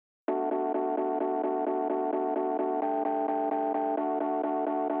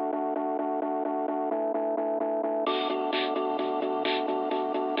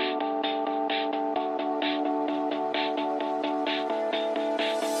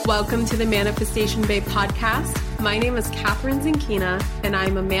Welcome to the Manifestation Babe podcast. My name is Catherine Zinkina, and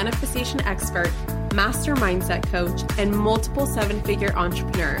I'm a manifestation expert, master mindset coach, and multiple seven-figure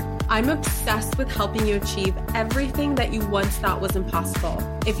entrepreneur. I'm obsessed with helping you achieve everything that you once thought was impossible.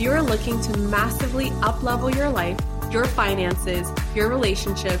 If you are looking to massively up-level your life, your finances, your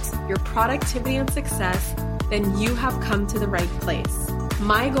relationships, your productivity and success, then you have come to the right place.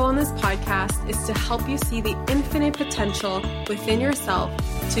 My goal in this podcast is to help you see the infinite potential within yourself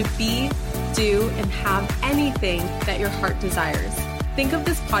to be, do, and have anything that your heart desires. Think of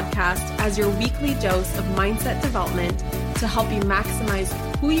this podcast as your weekly dose of mindset development to help you maximize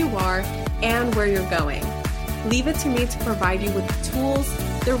who you are and where you're going. Leave it to me to provide you with the tools,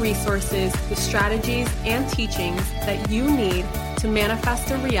 the resources, the strategies, and teachings that you need to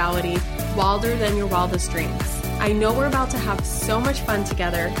manifest a reality wilder than your wildest dreams. I know we're about to have so much fun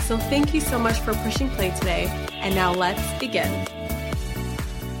together, so thank you so much for pushing play today. And now let's begin.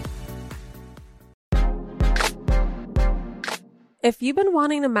 If you've been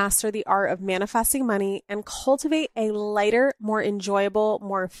wanting to master the art of manifesting money and cultivate a lighter, more enjoyable,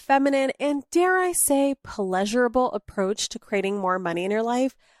 more feminine, and dare I say, pleasurable approach to creating more money in your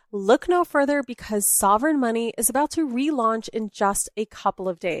life, look no further because Sovereign Money is about to relaunch in just a couple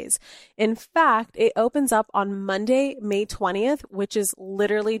of days. In fact, it opens up on Monday, May 20th, which is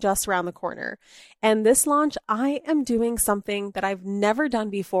literally just around the corner. And this launch, I am doing something that I've never done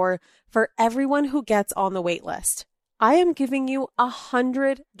before for everyone who gets on the wait list. I am giving you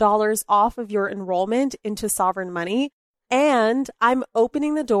 $100 off of your enrollment into Sovereign Money, and I'm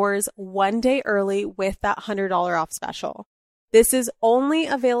opening the doors one day early with that $100 off special. This is only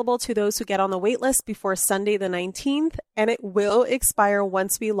available to those who get on the waitlist before Sunday the 19th, and it will expire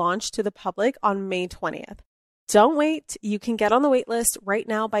once we launch to the public on May 20th. Don't wait. You can get on the waitlist right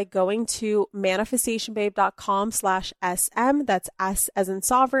now by going to manifestationbabe.com/SM. That's S as in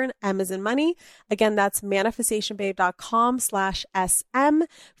sovereign, M as in money. Again, that's manifestationbabe.com/SM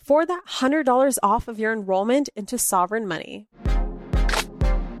for that $100 off of your enrollment into Sovereign Money.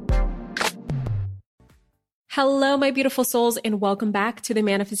 Hello, my beautiful souls, and welcome back to the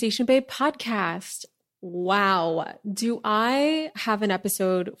Manifestation Babe podcast. Wow, do I have an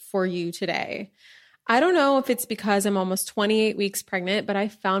episode for you today? I don't know if it's because I'm almost 28 weeks pregnant, but I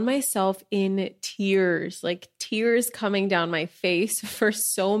found myself in tears, like tears coming down my face for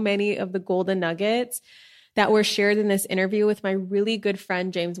so many of the golden nuggets that were shared in this interview with my really good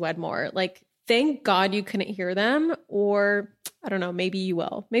friend, James Wedmore. Like, thank God you couldn't hear them, or I don't know, maybe you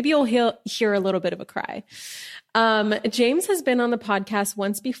will. Maybe you'll hear a little bit of a cry. James has been on the podcast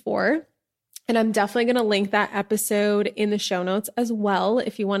once before, and I'm definitely going to link that episode in the show notes as well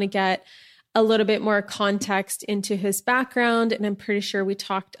if you want to get a little bit more context into his background. And I'm pretty sure we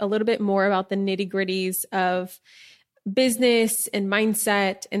talked a little bit more about the nitty-gritties of business and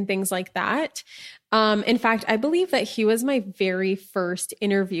mindset and things like that. In fact, I believe that he was my very first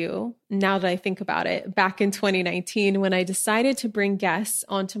interview, now that I think about it, back in 2019 when I decided to bring guests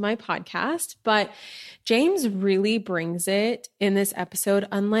onto my podcast. But James really brings it in this episode,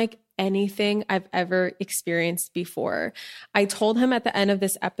 unlike anything I've ever experienced before. I told him at the end of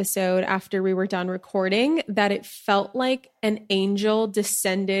this episode, after we were done recording, that it felt like an angel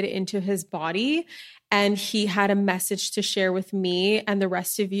descended into his body and he had a message to share with me and the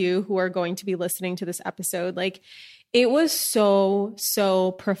rest of you who are going to be listening to this episode. Like, it was so,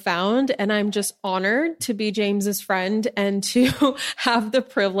 so profound. And I'm just honored to be James's friend and to have the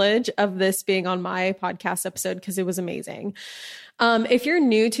privilege of this being on my podcast episode because it was amazing. If you're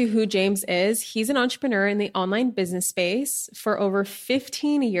new to who James is, he's an entrepreneur in the online business space for over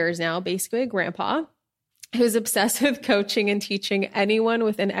 15 years now, basically a grandpa who's obsessed with coaching and teaching anyone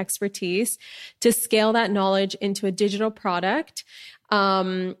with an expertise to scale that knowledge into a digital product.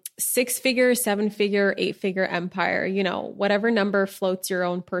 6-figure, 7-figure, 8-figure empire, whatever number floats your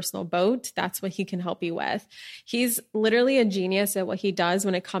own personal boat, that's what he can help you with. He's literally a genius at what he does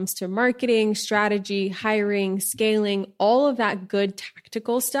when it comes to marketing, strategy, hiring, scaling, all of that good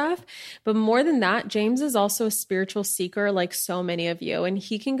tactical stuff. But more than that, James is also a spiritual seeker like so many of you. And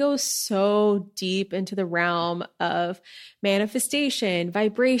he can go so deep into the realm of manifestation,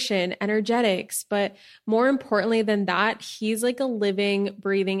 vibration, energetics. But more importantly than that, he's like a living,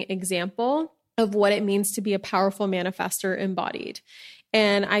 breathing example of what it means to be a powerful manifestor embodied.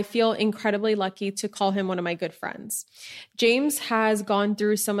 And I feel incredibly lucky to call him one of my good friends. James has gone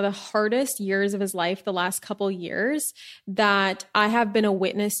through some of the hardest years of his life the last couple years that I have been a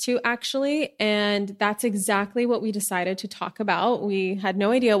witness to, actually. And that's exactly what we decided to talk about. We had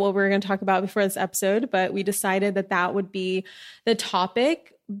no idea what we were going to talk about before this episode, but we decided that that would be the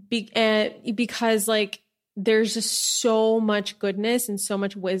topic because there's just so much goodness and so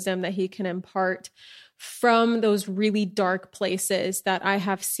much wisdom that he can impart from those really dark places that I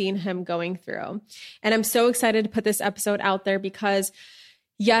have seen him going through. And I'm so excited to put this episode out there because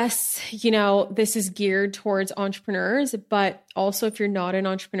yes, this is geared towards entrepreneurs, but also if you're not an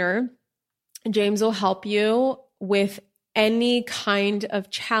entrepreneur, James will help you with any kind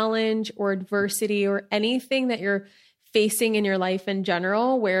of challenge or adversity or anything that you're facing in your life in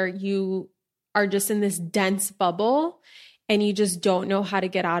general, where you are just in this dense bubble and you just don't know how to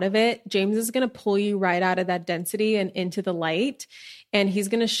get out of it. James is going to pull you right out of that density and into the light. And he's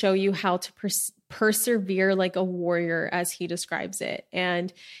going to show you how to persevere like a warrior, as he describes it.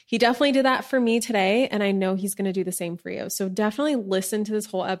 And he definitely did that for me today. And I know he's going to do the same for you. So definitely listen to this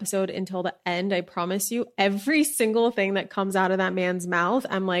whole episode until the end. I promise you, every single thing that comes out of that man's mouth,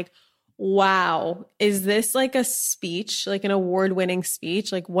 I'm like, wow, is this like a speech, like an award-winning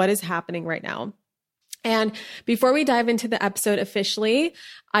speech? Like, what is happening right now? And before we dive into the episode officially,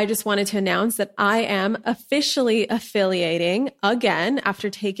 I just wanted to announce that I am officially affiliating again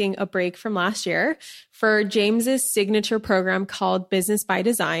after taking a break from last year for James's signature program called Business by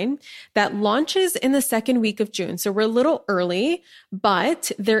Design that launches in the second week of June. So we're a little early,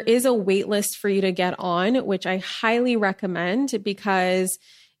 but there is a wait list for you to get on, which I highly recommend because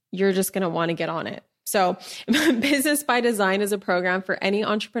you're just going to want to get on it. So Business by Design is a program for any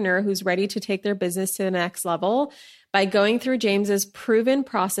entrepreneur who's ready to take their business to the next level by going through James's proven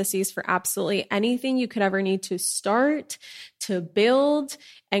processes for absolutely anything you could ever need to start, to build,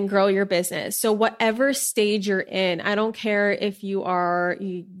 and grow your business. So whatever stage you're in, I don't care if you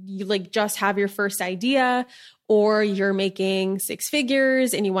like just have your first idea, or you're making 6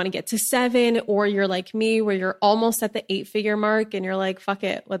 figures and you want to get to 7, or you're like me where you're almost at the 8-figure mark and you're like, fuck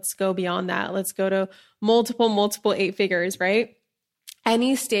it, let's go beyond that. Let's go to multiple 8 figures, right?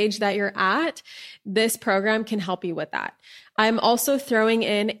 Any stage that you're at, this program can help you with that. I'm also throwing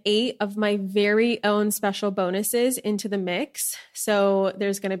in 8 of my very own special bonuses into the mix. So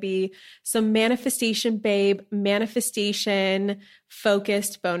there's going to be some Manifestation Babe, manifestation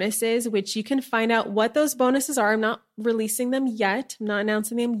focused bonuses, which you can find out what those bonuses are. I'm not releasing them yet. I'm not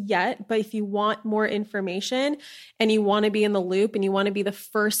announcing them yet. But if you want more information and you want to be in the loop and you want to be the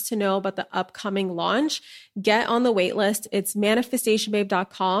first to know about the upcoming launch, get on the wait list. It's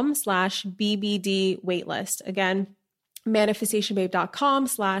manifestationbabe.com/BBD waitlist. Again,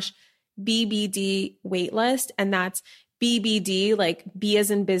 manifestationbabe.com/BBD waitlist. And that's BBD, like B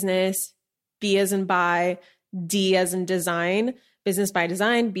as in business, B as in buy, D as in design, Business by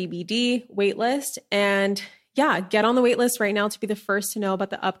Design, BBD waitlist. And yeah, get on the waitlist right now to be the first to know about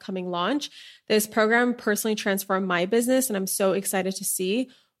the upcoming launch. This program personally transformed my business, and I'm so excited to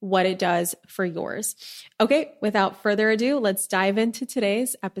see what it does for yours. Okay, without further ado, let's dive into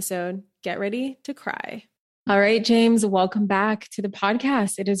today's episode. Get ready to cry. All right, James, welcome back to the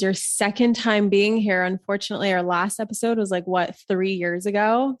podcast. It is your second time being here. Unfortunately, our last episode was 3 years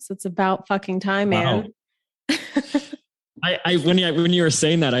ago. So it's about fucking time, man. Wow. When you were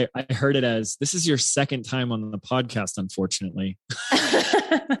saying that, I heard it as, this is your second time on the podcast, unfortunately.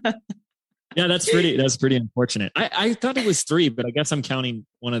 Yeah, that's pretty unfortunate. I thought it was 3, but I guess I'm counting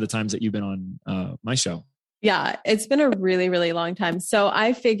one of the times that you've been on my show. Yeah, it's been a really, really long time. So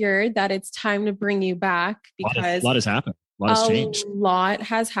I figured that it's time to bring you back because a lot has happened. A lot has changed. A lot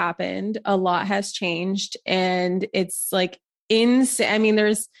has happened. A lot has changed. And it's like insane. I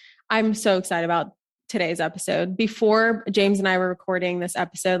mean, I'm so excited about today's episode. Before James and I were recording this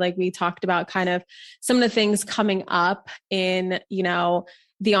episode, we talked about kind of some of the things coming up in,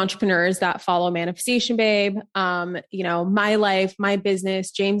 the entrepreneurs that follow Manifestation Babe, my life, my business,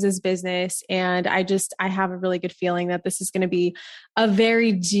 James's business. And I have a really good feeling that this is going to be a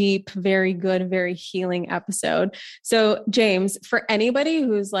very deep, very good, very healing episode. So James, for anybody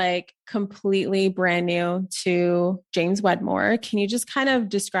who's completely brand new to James Wedmore, can you just kind of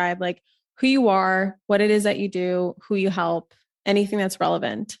describe who you are, what it is that you do, who you help, anything that's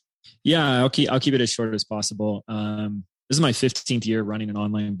relevant? Yeah, I'll keep it as short as possible. This is my 15th year running an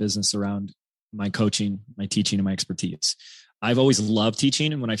online business around my coaching, my teaching, and my expertise. I've always loved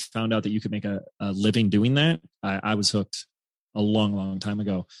teaching. And when I found out that you could make a living doing that, I was hooked a long, long time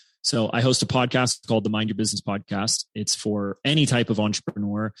ago. So I host a podcast called the Mind Your Business Podcast. It's for any type of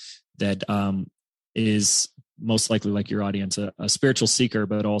entrepreneur that is most likely like your audience, a spiritual seeker,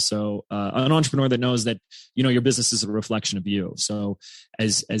 but also an entrepreneur that knows that, your business is a reflection of you. So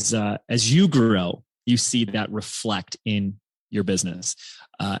as you grow, you see that reflect in your business.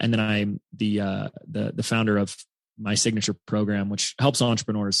 And then I'm the founder of my signature program, which helps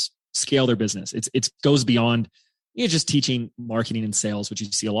entrepreneurs scale their business. It goes beyond just teaching marketing and sales, which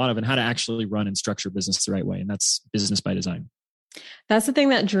you see a lot of, and how to actually run and structure business the right way. And that's business by design. That's the thing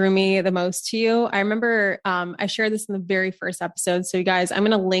that drew me the most to you. I remember I shared this in the very first episode. So you guys, I'm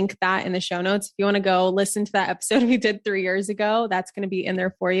going to link that in the show notes. If you want to go listen to that episode we did 3 years ago, that's going to be in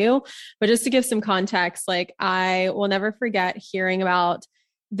there for you. But just to give some context, like I will never forget hearing about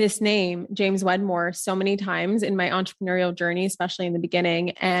this name, James Wedmore, so many times in my entrepreneurial journey, especially in the beginning.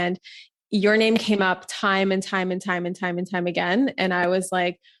 And your name came up time and time and time and time and time again. And I was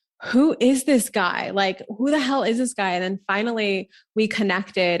like, who is this guy? Like, who the hell is this guy? And then finally we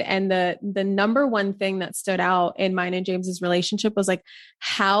connected. And the number one thing that stood out in mine and James's relationship was like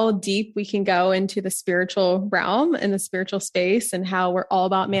how deep we can go into the spiritual realm and the spiritual space, and how we're all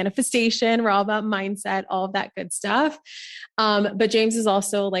about manifestation. We're all about mindset, all of that good stuff. But James is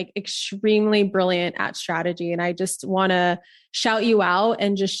also like extremely brilliant at strategy. And I just want to shout you out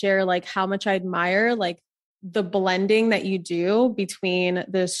and just share like how much I admire like the blending that you do between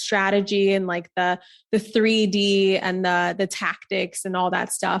the strategy and like the 3D and the tactics and all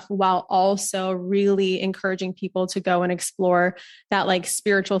that stuff, while also really encouraging people to go and explore that like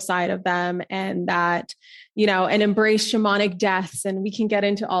spiritual side of them, and that, you know, and embrace shamanic deaths. And we can get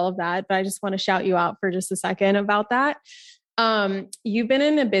into all of that, but I just want to shout you out for just a second about that. You've been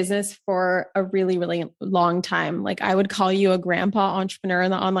in a business for a really, really long time. Like I would call you a grandpa entrepreneur in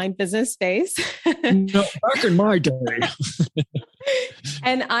the online business space. No, back in my day.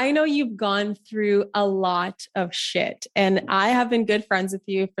 And I know you've gone through a lot of shit, and I have been good friends with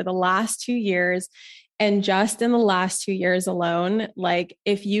you for the last 2 years. And just in the last 2 years alone, like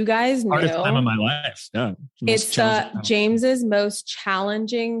if you guys knew, hardest time of my life. Yeah. It's James's most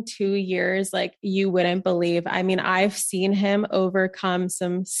challenging 2 years. Like you wouldn't believe. I mean, I've seen him overcome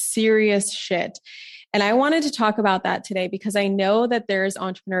some serious shit. And I wanted to talk about that today because I know that there's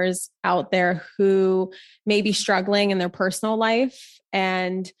entrepreneurs out there who may be struggling in their personal life,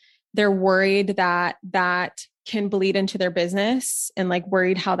 and they're worried that that can bleed into their business, and like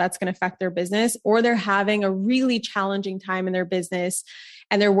worried how that's going to affect their business, or they're having a really challenging time in their business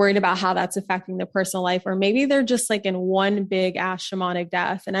and they're worried about how that's affecting their personal life, or maybe they're just like in one big ass shamanic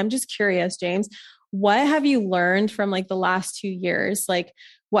death. And I'm just curious, James, what have you learned from like the last 2 years? Like,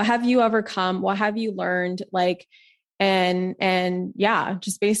 what have you overcome? What have you learned? Like, and yeah,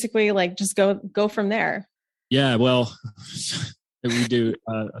 just basically like, just go from there. Yeah. Well, we do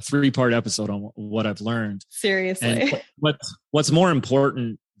a 3-part episode on what I've learned. Seriously. And what's more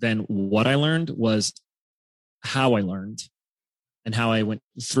important than what I learned was how I learned and how I went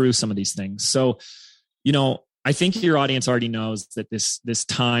through some of these things. So, you know, I think your audience already knows that this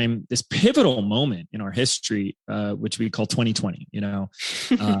time, this pivotal moment in our history, which we call 2020, you know,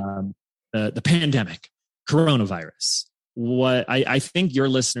 the pandemic, coronavirus. What I think your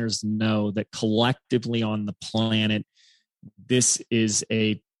listeners know that collectively on the planet, this is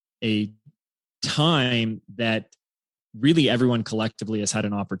a time that really everyone collectively has had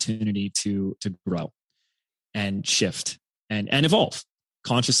an opportunity to grow and shift and evolve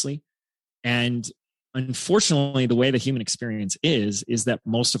consciously. And unfortunately, the way the human experience is that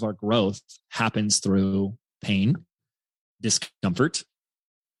most of our growth happens through pain, discomfort.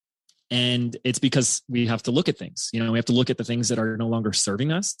 And it's because we have to look at things. You know, we have to look at the things that are no longer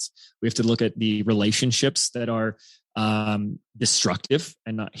serving us. We have to look at the relationships that are destructive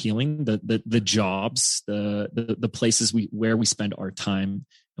and not healing, the jobs, the places where we spend our time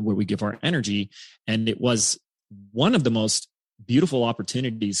and where we give our energy. And it was one of the most beautiful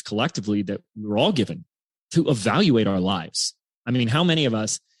opportunities collectively that we were all given to evaluate our lives. I mean, how many of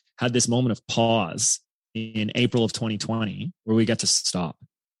us had this moment of pause in April of 2020 where we got to stop?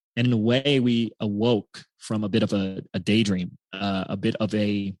 And in a way, we awoke from a bit of a daydream, a bit of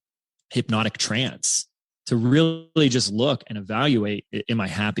a hypnotic trance, to really just look and evaluate, am I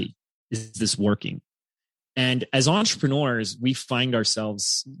happy? Is this working? And as entrepreneurs, we find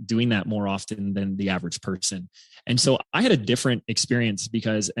ourselves doing that more often than the average person. And so I had a different experience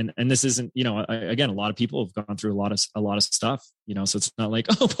because, and this isn't, you know, again, a lot of people have gone through a lot of stuff, you know, so it's not like,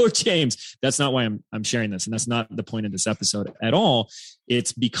 oh, poor James. That's not why I'm sharing this. And that's not the point of this episode at all.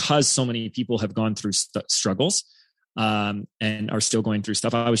 It's because so many people have gone through struggles and are still going through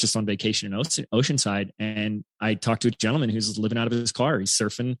stuff. I was just on vacation in Oceanside, and I talked to a gentleman who's living out of his car. He's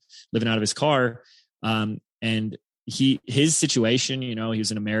surfing, living out of his car. And his situation, you know, he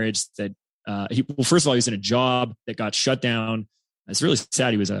was in a marriage that, well, first of all, he was in a job that got shut down. It's really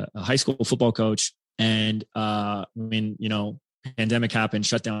sad. He was a high school football coach. And, when, you know, pandemic happened,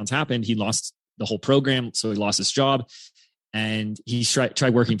 shutdowns happened, he lost the whole program. So he lost his job, and he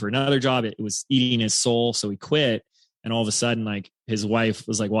tried working for another job. It was eating his soul. So he quit. And all of a sudden, like, his wife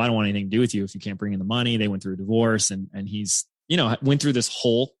was like, well, I don't want anything to do with you if you can't bring in the money. They went through a divorce, and he's, went through this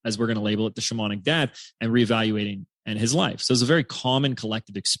whole, as we're going to label it, the shamanic death, and reevaluating and his life. So it's a very common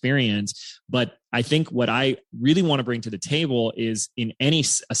collective experience. But I think what I really want to bring to the table is in any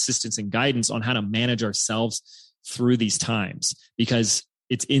assistance and guidance on how to manage ourselves through these times, because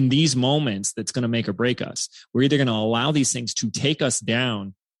it's in these moments that's going to make or break us. We're either going to allow these things to take us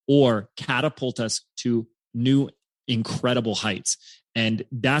down or catapult us to new, incredible heights. And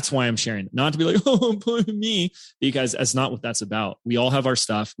that's why I'm sharing, not to be like, oh, poor me, because that's not what that's about. We all have our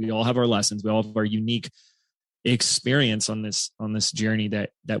stuff. We all have our lessons. We all have our unique experience on this journey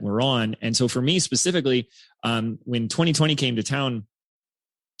that we're on. And so for me specifically, when 2020 came to town,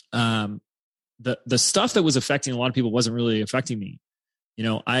 the stuff that was affecting a lot of people wasn't really affecting me.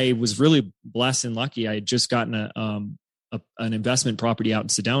 I was really blessed and lucky. I had just gotten an investment property out in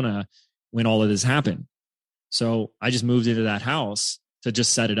Sedona when all of this happened. So I just moved into that house to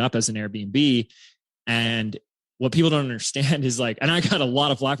just set it up as an Airbnb. And what people don't understand is like, and I got a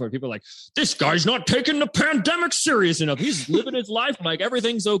lot of flack for it. People are like, this guy's not taking the pandemic serious enough. He's living his life like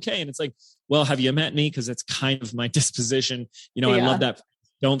everything's okay. And it's like, well, have you met me? Because it's kind of my disposition. I love that.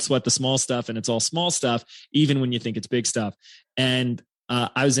 Don't sweat the small stuff. And it's all small stuff, even when you think it's big stuff. And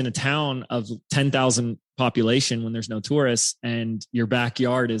I was in a town of 10,000 population when there's no tourists, and your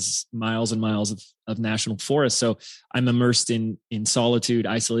backyard is miles and miles of national forest. So I'm immersed in solitude,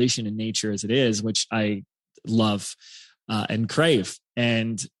 isolation, and nature as it is, which I love and crave.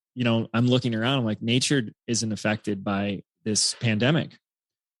 And, I'm looking around, I'm like, nature isn't affected by this pandemic.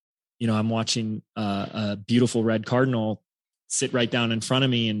 I'm watching a beautiful red cardinal sit right down in front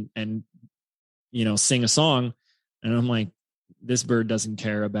of me and sing a song. And I'm like, this bird doesn't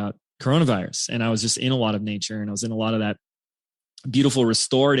care about coronavirus. And I was just in a lot of nature, and I was in a lot of that beautiful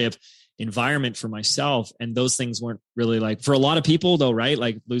restorative environment for myself. And those things weren't really like, for a lot of people though, right?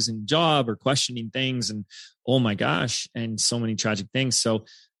 Like losing a job or questioning things, and oh my gosh, and so many tragic things. So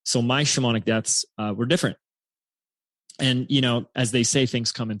my shamanic deaths were different. And, as they say,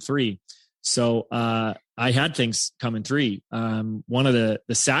 things come in three. So I had things come in three. One of the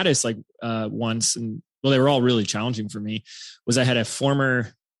saddest ones, and well, they were all really challenging for me, was I had a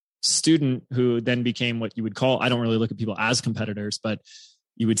former student who then became what you would call, I don't really look at people as competitors, but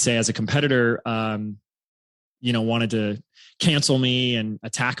you would say as a competitor, wanted to cancel me and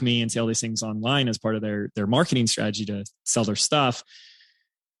attack me and say all these things online as part of their marketing strategy to sell their stuff.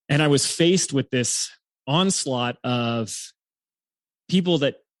 And I was faced with this onslaught of people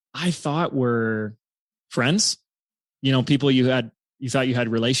that I thought were friends, people you thought you had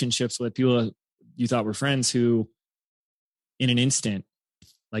relationships with, people you thought were friends, who in an instant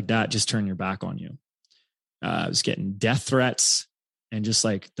like that just turn your back on you. I was getting death threats and just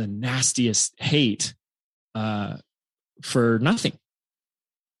like the nastiest hate for nothing.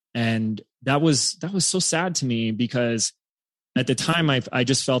 And that was so sad to me, because at the time I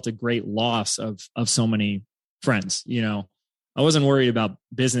just felt a great loss of so many friends. I wasn't worried about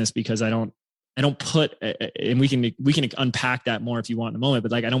business because I don't put, and we can unpack that more if you want in a moment,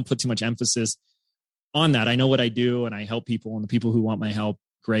 but like, I don't put too much emphasis on that. I know what I do and I help people, and the people who want my help,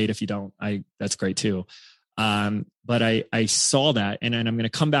 great. If you don't, that's great too. But I saw that, and I'm going to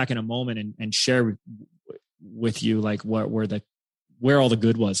come back in a moment and share with you like where all the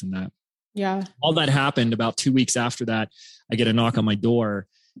good was in that. Yeah. All that happened about 2 weeks after that. I get a knock on my door,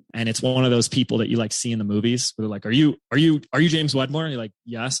 and it's one of those people that you like see in the movies where they're like, are you James Wedmore? And you're like,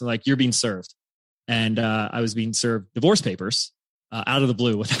 yes. And like, you're being served. And I was being served divorce papers out of the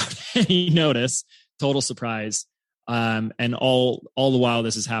blue without any notice, total surprise. And all the while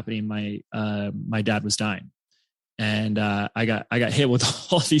this is happening, my dad was dying, and I got hit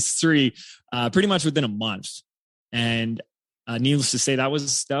with all these three pretty much within a month. And needless to say, that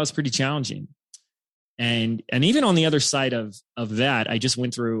was pretty challenging. And even on the other side of that, I just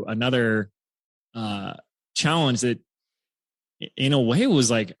went through another challenge that in a way was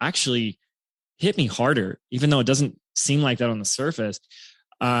like actually hit me harder, even though it doesn't seem like that on the surface.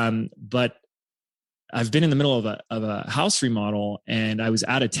 But I've been in the middle of a house remodel, and I was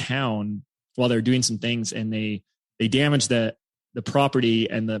out of town while they were doing some things, and they damaged the property,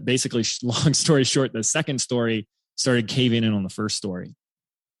 and basically long story short, the second story started caving in on the first story.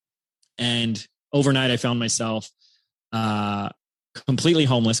 And overnight I found myself completely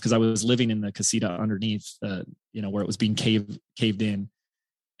homeless, because I was living in the casita underneath, where it was being caved in,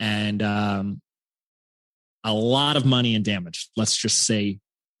 and a lot of money and damage. Let's just say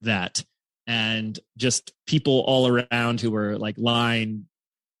that. And just people all around who were like lying,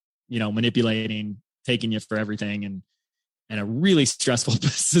 manipulating, taking you for everything, and a really stressful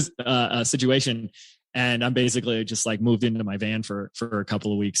situation. And I'm basically just like moved into my van for a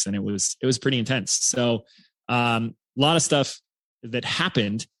couple of weeks, and it was pretty intense. So a lot of stuff that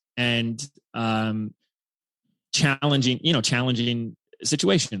happened, and challenging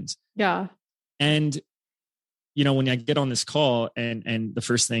situations. Yeah. And when I get on this call, and the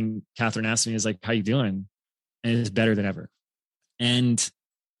first thing Catherine asked me is like, "How you doing?" And it's better than ever. And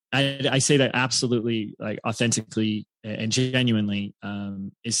I say that absolutely, like authentically and genuinely,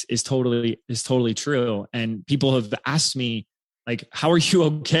 is totally true. And people have asked me like, "How are you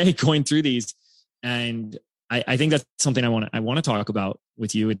okay going through these?" And I think that's something I want to talk about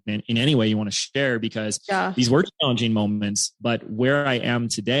with you in any way you want to share, because these were challenging moments. But where I am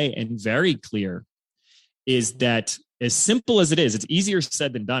today, and very clear, is that as simple as it is, it's easier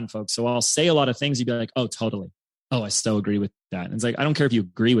said than done, folks. So I'll say a lot of things, you'd be like, "Oh, totally. Oh, I so agree with that." And it's like, I don't care if you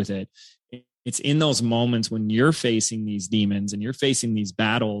agree with it. It's in those moments when you're facing these demons and you're facing these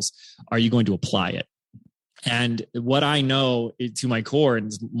battles, are you going to apply it? And what I know to my core,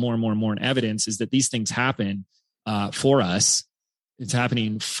 and more and more and more in evidence, is that these things happen for us. It's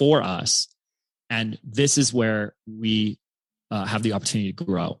happening for us. And this is where we have the opportunity to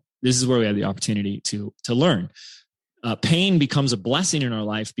grow. This is where we have the opportunity to learn. Pain becomes a blessing in our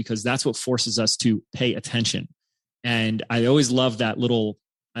life because that's what forces us to pay attention. And I always love that little,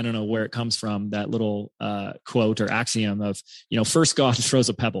 I don't know where it comes from, that little quote or axiom of, first God throws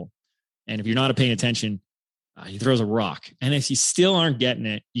a pebble. And if you're not paying attention, he throws a rock. And if you still aren't getting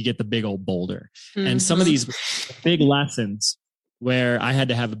it, you get the big old boulder. Mm-hmm. And some of these big lessons where I had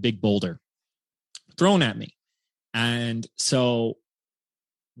to have a big boulder thrown at me. And so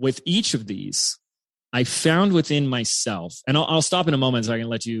with each of these, I found within myself, and I'll stop in a moment so I can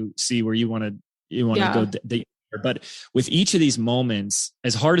let you see where you want to go. But with each of these moments,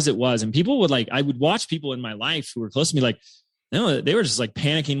 as hard as it was, and people would I would watch people in my life who were close to me, they were just like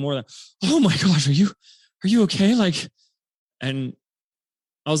panicking more than, "Oh my gosh, are you okay?" And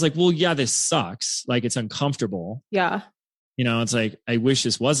I was like, "Well, yeah, this sucks. Like, it's uncomfortable." Yeah. It's like, I wish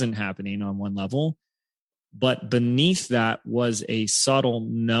this wasn't happening on one level. But beneath that was a subtle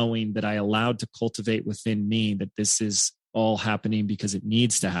knowing that I allowed to cultivate within me that this is all happening because it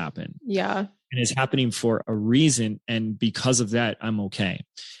needs to happen. Yeah. And it's happening for a reason. And because of that, I'm okay.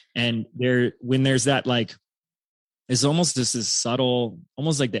 And when there's that, it's almost just this subtle,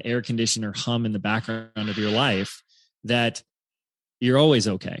 almost like the air conditioner hum in the background of your life, that you're always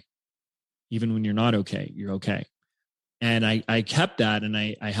okay. Even when you're not okay, you're okay. And I kept that, and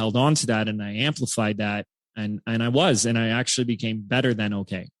I held on to that, and I amplified that. And I actually became better than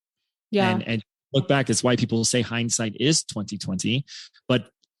okay. Yeah. And look back, it's why people say hindsight is 2020.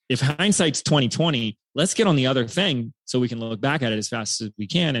 But if hindsight's 2020, let's get on the other thing so we can look back at it as fast as we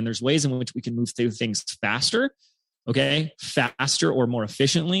can. And there's ways in which we can move through things faster, or more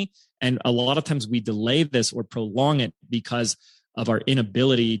efficiently. And a lot of times we delay this or prolong it because of our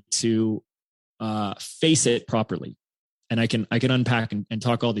inability to face it properly. And I can unpack and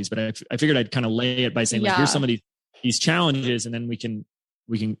talk all these, but I figured I'd kind of lay it by saying, here's some of these challenges, and then we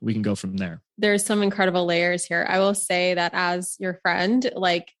can go from there. There's some incredible layers here. I will say that as your friend,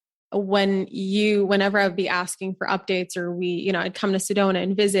 whenever I would be asking for updates, or I'd come to Sedona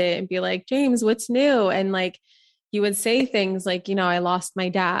and visit and be like, "James, what's new?" And you would say things like, "I lost my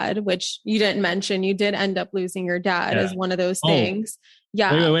dad," which you didn't mention. You did end up losing your dad as one of those things.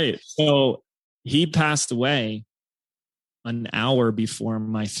 Yeah. Wait. So he passed away an hour before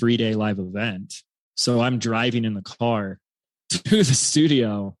my 3-day live event. So I'm driving in the car to the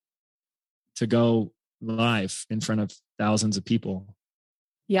studio to go live in front of thousands of people.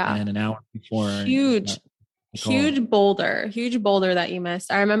 Yeah. And an hour before. Huge boulder that you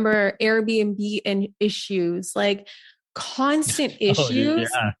missed. I remember Airbnb and issues, constant issues.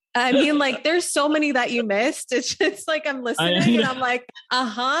 Yeah. I mean, there's so many that you missed. It's just I'm listening and I'm like,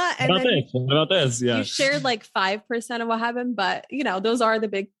 uh-huh. And what about this? Yeah. You shared 5% of what happened, but those are the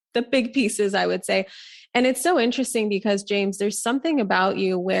big pieces, I would say. And it's so interesting because, James, there's something about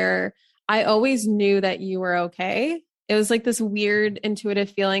you where I always knew that you were okay. It was this weird intuitive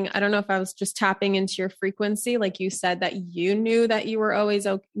feeling. I don't know if I was just tapping into your frequency. Like you said, that you knew that you were always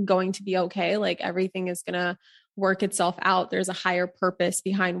going to be okay. Everything is going to work itself out. There's a higher purpose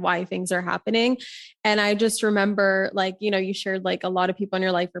behind why things are happening. And I just remember you shared a lot of people in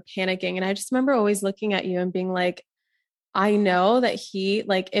your life were panicking. And I just remember always looking at you and being like, I know that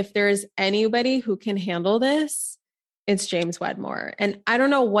if there's anybody who can handle this, it's James Wedmore. And I don't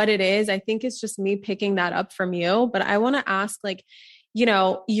know what it is. I think it's just me picking that up from you, but I want to ask,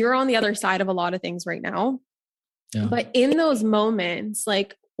 you're on the other side of a lot of things right now, but in those moments,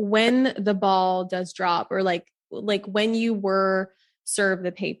 when the ball does drop, or when you were serve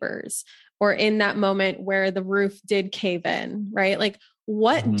the papers, or in that moment where the roof did cave in, right? Like,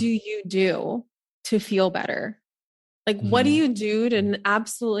 what do you do to feel better? Like, what do you do to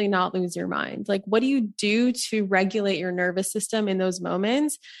absolutely not lose your mind? Like, what do you do to regulate your nervous system in those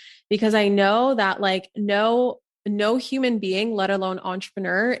moments? Because I know that like no human being, let alone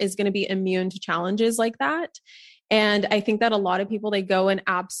entrepreneur, is going to be immune to challenges like that. And I think that a lot of people, they go in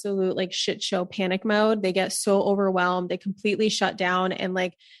absolute like shit show panic mode. They get so overwhelmed. They completely shut down. And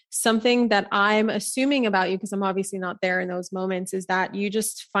like something that I'm assuming about you, because I'm obviously not there in those moments, is that you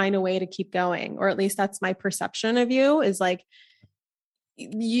just find a way to keep going. Or at least that's my perception of you, is like,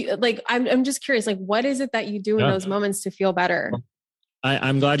 you like, I'm just curious, like, what is it that you do in those moments to feel better?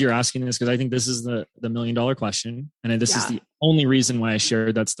 I'm glad you're asking this, because I think this is the $1 million question. And this is the only reason why I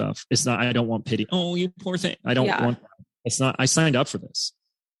shared that stuff. It's not, I don't want pity. Oh, you poor thing. I don't want, it's not, I signed up for this.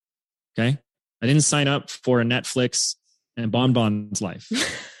 Okay. I didn't sign up for a Netflix and Bonbon's life.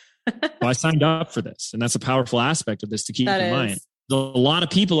 So I signed up for this. And that's a powerful aspect of this to keep in mind. There's a lot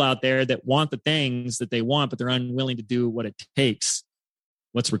of people out there that want the things that they want, but they're unwilling to do what it takes,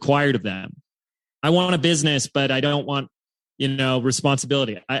 what's required of them. I want a business, but I don't want,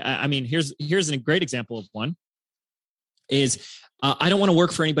 responsibility. I mean, here's a great example of one is I don't want to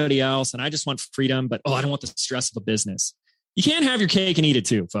work for anybody else and I just want freedom, but I don't want the stress of a business. You can't have your cake and eat it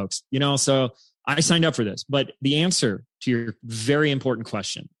too, folks. So I signed up for this, but the answer to your very important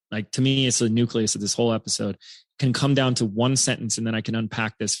question, like to me, it's the nucleus of this whole episode, can come down to one sentence, and then I can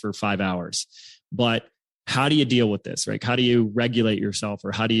unpack this for 5 hours. But how do you deal with this, right? How do you regulate yourself,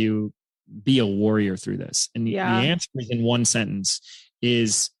 or how do you be a warrior through this? And the answer is in one sentence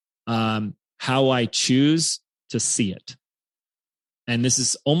is how I choose to see it. And this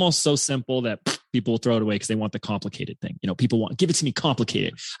is almost so simple that people will throw it away because they want the complicated thing. People want, give it to me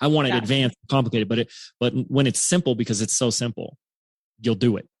complicated. I want it advanced, complicated, but when it's simple, because it's so simple, you'll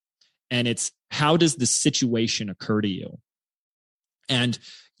do it. And it's, how does the situation occur to you? And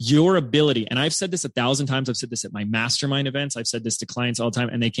your ability, and I've said this 1,000 times, I've said this at my mastermind events, I've said this to clients all the time,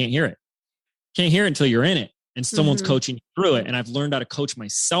 and they can't hear it. Can't hear it until you're in it and someone's coaching you through it. And I've learned how to coach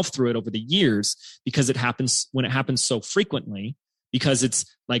myself through it over the years, because it happens so frequently, because it's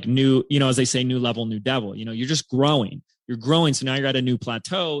like new, as they say, new level, new devil. You're just growing. You're growing. So now you're at a new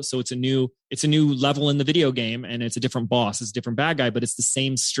plateau. So it's a new level in the video game, and it's a different boss. It's a different bad guy, but it's the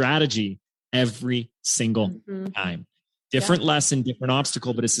same strategy every single time. Different lesson, different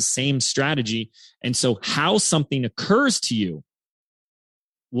obstacle, but it's the same strategy. And so how something occurs to you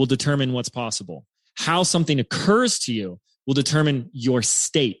will determine what's possible. How something occurs to you will determine your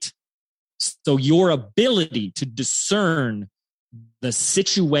state. So your ability to discern the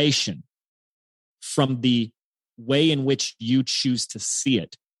situation from the way in which you choose to see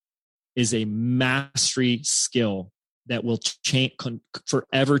it is a mastery skill that will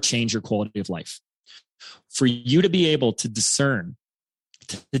forever change your quality of life. For you to be able to discern,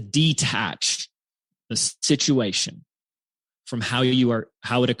 to detach the situation from how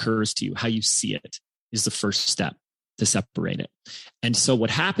it occurs to you, how you see it, is the first step to separate it. And so what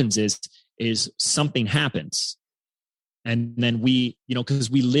happens is something happens. And then we,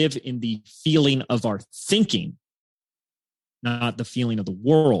 because we live in the feeling of our thinking, not the feeling of the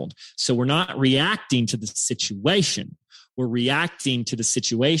world. So we're not reacting to the situation. We're reacting to the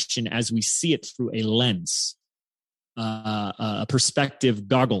situation as we see it through a lens, a perspective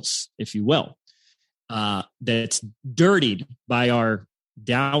goggles, if you will, that's dirtied by our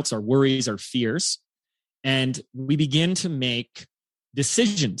doubts, our worries, our fears. And we begin to make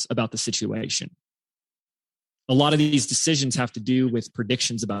decisions about the situation. A lot of these decisions have to do with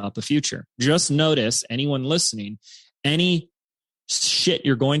predictions about the future. Just notice, anyone listening, any shit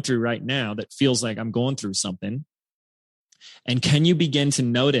you're going through right now that feels like I'm going through something. And can you begin to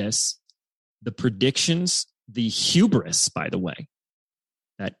notice the predictions, the hubris, by the way,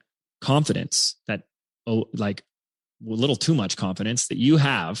 that confidence, that like a little too much confidence that you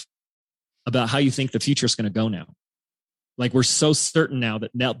have about how you think the future is going to go now. Like we're so certain now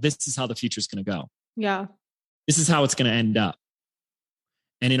that this is how the future is going to go. Yeah. This is how it's going to end up.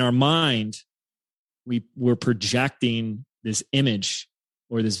 And in our mind, we're projecting this image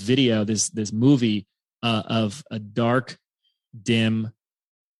or this video, this movie of a dark, dim,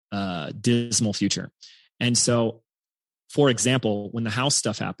 dismal future. And so, for example, when the house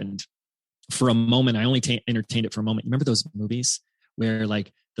stuff happened, for a moment, I only entertained it for a moment. You remember those movies where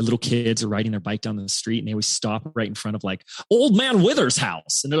like the little kids are riding their bike down the street and they always stop right in front of like Old Man Withers'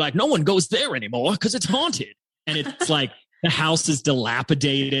 house. And they're like, no one goes there anymore because it's haunted. And it's like the house is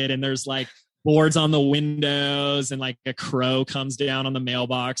dilapidated and there's like boards on the windows and like a crow comes down on the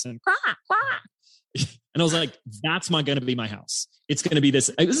mailbox and quack, quack. And I was like, that's not going to be my house. It's going to be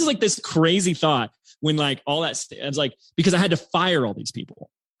this. This is like this crazy thought when like all that, I was like, because I had to fire all these people.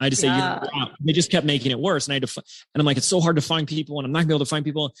 I had to say, they just kept making it worse. And and I'm like, it's so hard to find people and I'm not gonna be able to find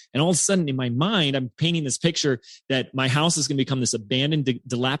people. And all of a sudden in my mind, I'm painting this picture that my house is going to become this abandoned,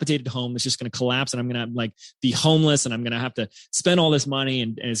 dilapidated home that's just going to collapse. And I'm going to like be homeless and I'm going to have to spend all this money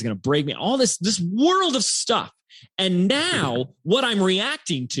and it's going to break me. All this world of stuff. And now what I'm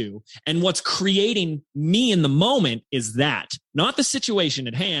reacting to and what's creating me in the moment is that, not the situation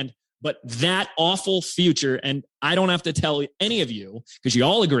at hand, but that awful future. And I don't have to tell any of you, because you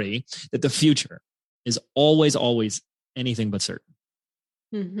all agree that the future is always, always anything but certain.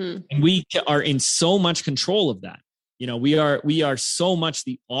 Mm-hmm. And we are in so much control of that. You know, we are so much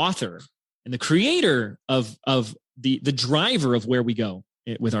the author and the creator of the driver of where we go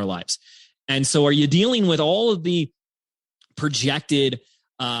with our lives. And so are you dealing with all of the projected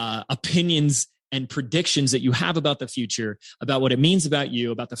opinions and predictions that you have about the future, about what it means about you,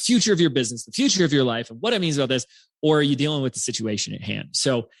 about the future of your business, the future of your life, and what it means about this? Or are you dealing with the situation at hand?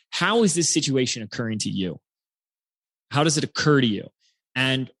 So how is this situation occurring to you? How does it occur to you?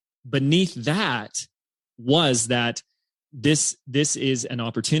 And beneath that was that this is an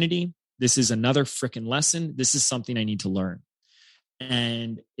opportunity. This is another freaking lesson. This is something I need to learn.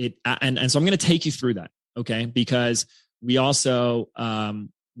 And so I'm going to take you through that. Okay. Because we also,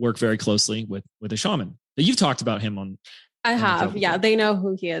 work very closely with a shaman. You've talked about him on. I have. Yeah. They know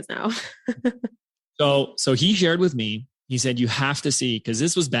who he is now. So he shared with me, he said, you have to see, because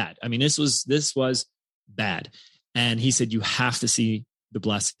this was bad. I mean, this was bad. And he said, you have to see the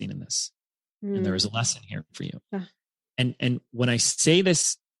blessing in this. And there is a lesson here for you. Yeah. And when I say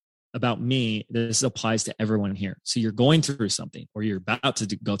this about me, this applies to everyone here. So you're going through something or you're about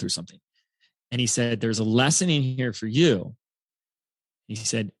to go through something. And he said, there's a lesson in here for you. He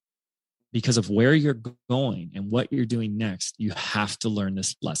said, because of where you're going and what you're doing next, you have to learn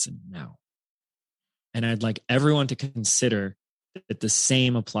this lesson now. And I'd like everyone to consider that the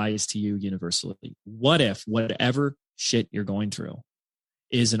same applies to you universally. What if whatever shit you're going through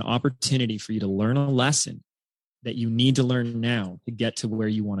is an opportunity for you to learn a lesson that you need to learn now to get to where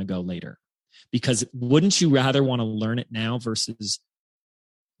you want to go later? Because wouldn't you rather want to learn it now versus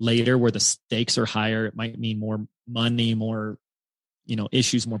later where the stakes are higher? It might mean more money, more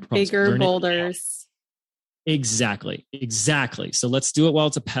issues, more problems. Bigger boulders. Exactly. So let's do it while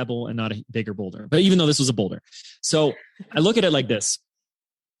it's a pebble and not a bigger boulder. But even though this was a boulder. So I look at it like this,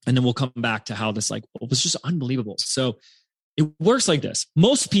 and then we'll come back to how this was just unbelievable. So it works like this.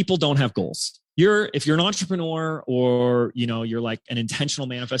 Most people don't have goals. If you're an entrepreneur or, you're like an intentional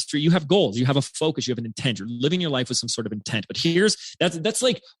manifestor, you have goals, you have a focus, you have an intent, you're living your life with some sort of intent. But that's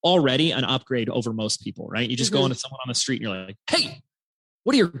like already an upgrade over most people, right? You just go into someone on the street and you're like, hey,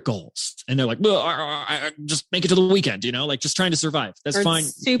 what are your goals? And they're like, well, I just make it to the weekend, like just trying to survive. That's fine.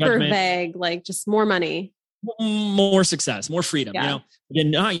 Super vague, like just more money, more success, more freedom, Again,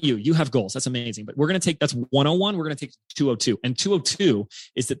 not you. You have goals. That's amazing. But we're going to take, that's 101. We're going to take 202. And 202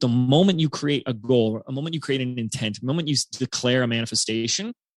 is that the moment you create a goal, a moment you create an intent, the moment you declare a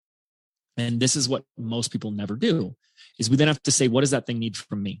manifestation, and this is what most people never do, is we then have to say, what does that thing need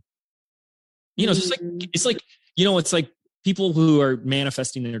from me? It's like people who are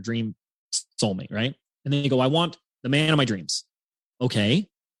manifesting their dream soulmate, right? And then they go, I want the man of my dreams. Okay.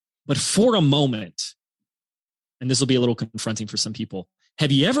 But for a moment, and this will be a little confronting for some people,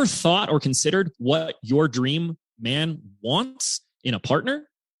 have you ever thought or considered what your dream man wants in a partner?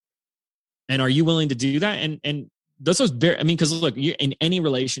 And are you willing to do that? And this was because look, in any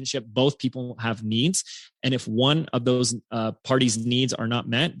relationship, both people have needs. And if one of those parties' needs are not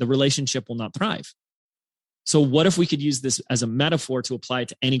met, the relationship will not thrive. So what if we could use this as a metaphor to apply it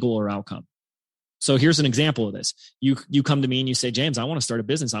to any goal or outcome? So here's an example of this. You come to me and you say, James, I want to start a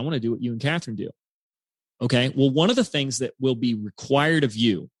business. I want to do what you and Catherine do. Okay. Well, one of the things that will be required of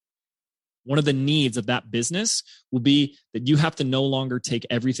you, one of the needs of that business will be that you have to no longer take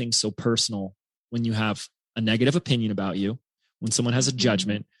everything so personal when you have a negative opinion about you, when someone has a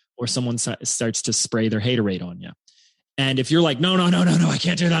judgment or someone starts to spray their haterade on you. And if you're like, no, I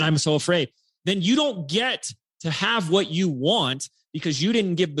can't do that, I'm so afraid, then you don't get to have what you want because you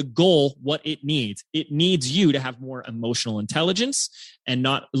didn't give the goal what it needs. It needs you to have more emotional intelligence and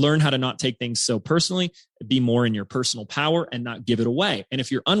not learn how to not take things so personally, be more in your personal power and not give it away. And if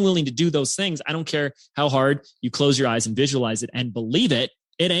you're unwilling to do those things, I don't care how hard you close your eyes and visualize it and believe it,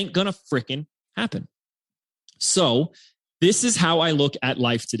 it ain't gonna freaking happen. So this is how I look at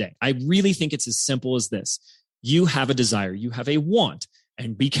life today. I really think it's as simple as this. You have a desire, you have a want.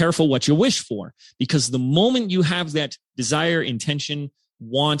 And be careful what you wish for, because the moment you have that desire, intention,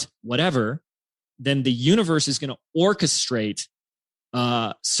 want, whatever, then the universe is going to orchestrate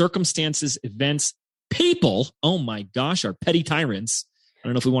circumstances, events, people. Oh my gosh, our petty tyrants. I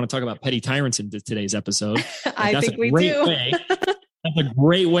don't know if we want to talk about petty tyrants in today's episode. I think we do. That's a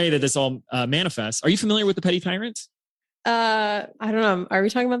great way that this all manifests. Are you familiar with the petty tyrant? I don't know. Are we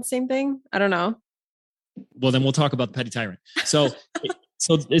talking about the same thing? I don't know. Well, then we'll talk about the petty tyrant. So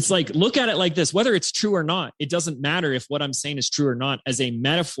it's like, look at it like this, whether it's true or not, it doesn't matter if what I'm saying is true or not. As a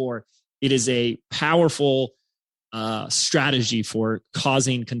metaphor, it is a powerful strategy for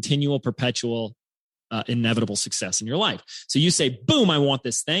causing continual, perpetual, inevitable success in your life. So you say, boom, I want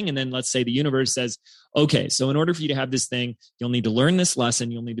this thing. And then let's say the universe says, okay, so in order for you to have this thing, you'll need to learn this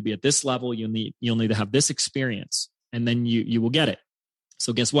lesson. You'll need to be at this level. You'll need to have this experience, and then you will get it.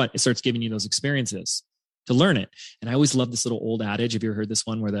 So guess what? It starts giving you those experiences to learn it. And I always love this little old adage. Have you ever heard this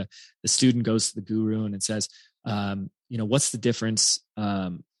one where the student goes to the guru and it says, what's the difference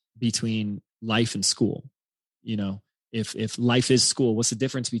between life and school? If life is school, what's the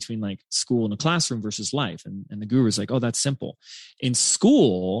difference between like school in a classroom versus life? And the guru is like, oh, that's simple. In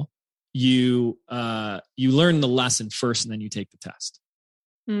school, you learn the lesson first and then you take the test.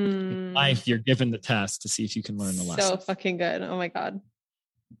 In life, you're given the test to see if you can learn the lesson. So fucking good. Oh my God.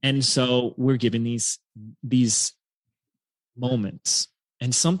 And so we're given these moments,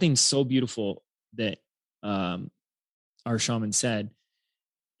 and something so beautiful that our shaman said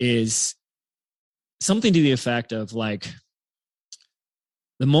is something to the effect of like,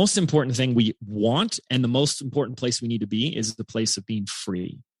 the most important thing we want and the most important place we need to be is the place of being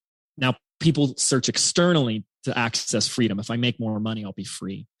free. Now, people search externally to access freedom. If I make more money, I'll be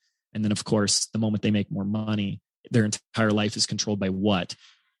free. And then, of course, the moment they make more money, their entire life is controlled by what?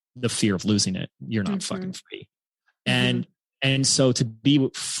 The fear of losing it. You're not fucking free. And so to be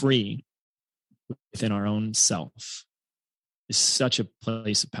free within our own self is such a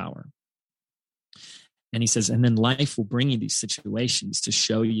place of power. And he says, and then life will bring you these situations to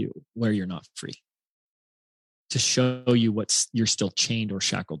show you where you're not free, to show you what you're still chained or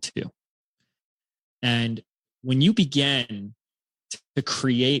shackled to. And when you begin to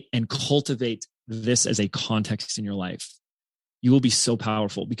create and cultivate this as a context in your life, you will be so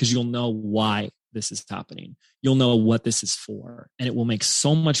powerful because you'll know why this is happening. You'll know what this is for, and it will make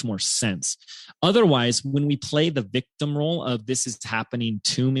so much more sense. Otherwise, when we play the victim role of this is happening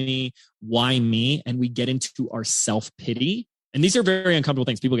to me, why me, and we get into our self-pity, and these are very uncomfortable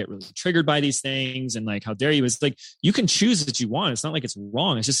things. People get really triggered by these things and like, how dare you? It's like, you can choose what you want. It's not like it's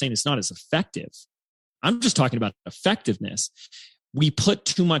wrong. It's just saying it's not as effective. I'm just talking about effectiveness. We put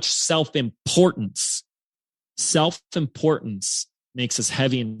too much self-importance. Self-importance makes us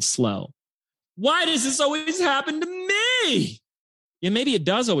heavy and slow. Why does this always happen to me? Yeah, maybe it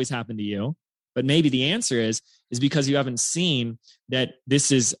does always happen to you, but maybe the answer is because you haven't seen that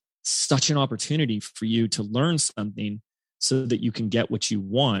this is such an opportunity for you to learn something so that you can get what you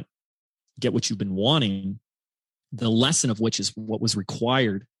want, get what you've been wanting, the lesson of which is what was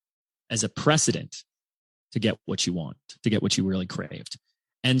required as a precedent to get what you want, to get what you really craved.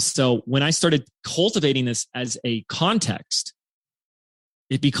 And so when I started cultivating this as a context,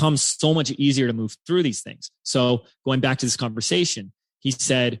 it becomes so much easier to move through these things. So going back to this conversation, he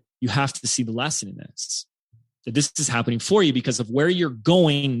said, you have to see the lesson in this, that this is happening for you because of where you're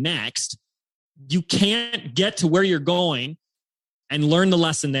going next. You can't get to where you're going and learn the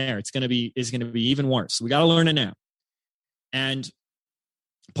lesson there. It's going to be even worse. So we got to learn it now. And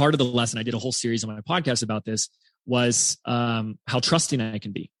part of the lesson, I did a whole series on my podcast about this, was how trusting I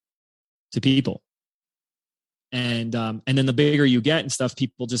can be to people. And then the bigger you get and stuff,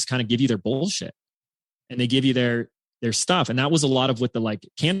 people just kind of give you their bullshit and they give you their stuff. And that was a lot of what the like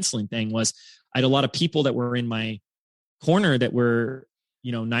canceling thing was. I had a lot of people that were in my corner that were,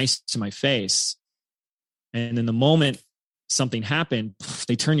 nice to my face. And then the moment something happened,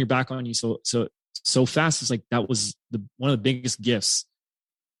 they turn your back on you so fast. It's like, that was one of the biggest gifts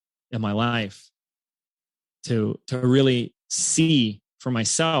in my life to really see for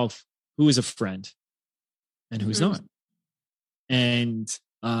myself who is a friend and who's not. And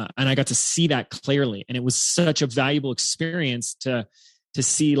I got to see that clearly. And it was such a valuable experience to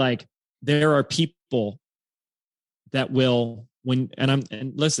see like, there are people that will,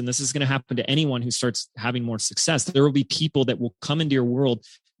 and listen, this is going to happen to anyone who starts having more success. There will be people that will come into your world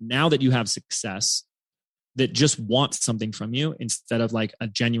now that you have success that just want something from you instead of like a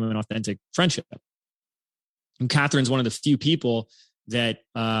genuine, authentic friendship. And Catherine's one of the few people that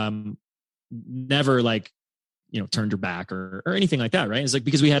never like, turned her back or anything like that, right? It's like,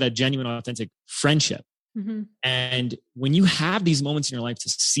 because we had a genuine, authentic friendship. Mm-hmm. And when you have these moments in your life to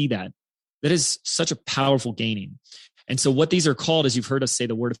see that is such a powerful gaining. And so what these are called, as you've heard us say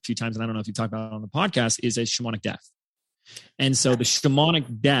the word a few times, and I don't know if you talked about it on the podcast, is a shamanic death. And so the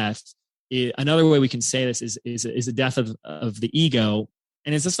shamanic death, another way we can say this is a death of the ego.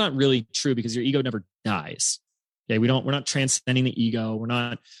 And it's just not really true because your ego never dies. Okay. We're not transcending the ego.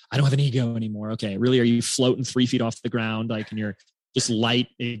 I don't have an ego anymore. Okay. Really, are you floating 3 feet off the ground? Like, and you're just light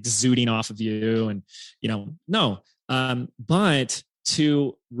exuding off of you and, no. But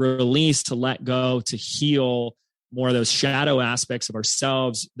to release, to let go, to heal more of those shadow aspects of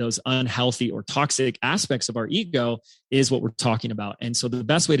ourselves, those unhealthy or toxic aspects of our ego is what we're talking about. And so the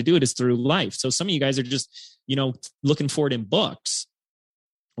best way to do it is through life. So some of you guys are just, looking for it in books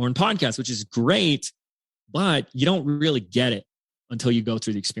or in podcasts, which is great, but you don't really get it until you go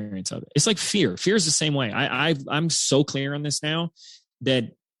through the experience of it. It's like fear. Fear is the same way. I'm so clear on this now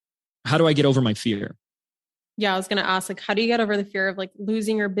that how do I get over my fear? Yeah, I was going to ask, how do you get over the fear of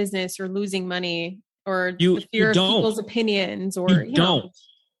losing your business or losing money or the fear of people's opinions or you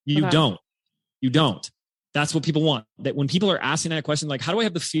don't. That's what people want. That when people are asking that question, like, how do I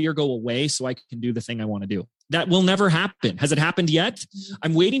have the fear go away so I can do the thing I want to do? That will never happen. Has it happened yet? Mm-hmm.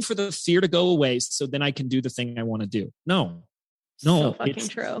 I'm waiting for the fear to go away so then I can do the thing I want to do. No, so fucking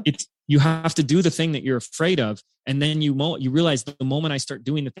true. You have to do the thing that you're afraid of. And then you realize the moment I start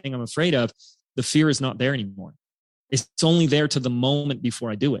doing the thing I'm afraid of, the fear is not there anymore. It's only there to the moment before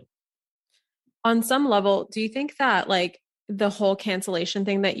I do it. On some level, do you think that the whole cancellation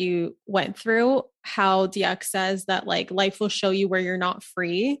thing that you went through, how DX says that life will show you where you're not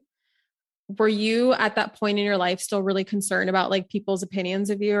free? Were you at that point in your life still really concerned about people's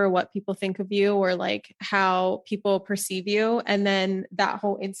opinions of you or what people think of you or how people perceive you? And then that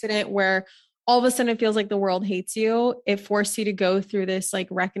whole incident where all of a sudden it feels like the world hates you, it forced you to go through this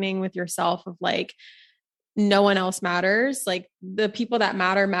reckoning with yourself of no one else matters. The people that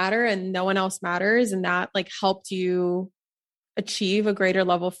matter and no one else matters. And that helped you achieve a greater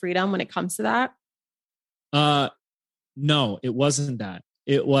level of freedom when it comes to that? No, it wasn't that.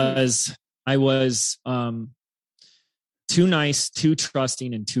 It was, I was too nice, too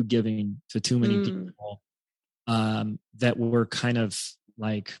trusting, and too giving to too many people that were kind of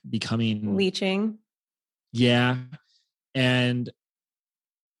becoming leeching. Yeah. And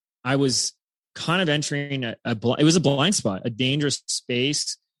I was kind of entering it was a blind spot, a dangerous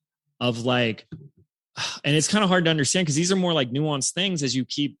space of and it's kind of hard to understand because these are more nuanced things as you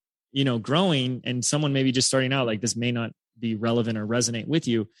keep, growing, and someone maybe just starting out this may not be relevant or resonate with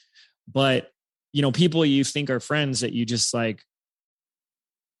you, but people you think are friends that you just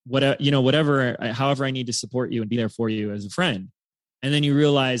whatever, however I need to support you and be there for you as a friend. And then you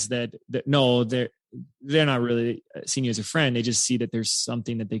realize that no, they're not really seeing you as a friend. They just see that there's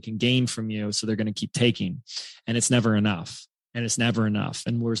something that they can gain from you. So they're going to keep taking, and it's never enough. And it's never enough.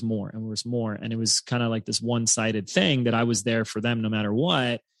 And where's more and where's more. And it was kind of this one-sided thing that I was there for them no matter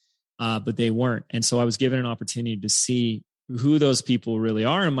what, but they weren't. And so I was given an opportunity to see who those people really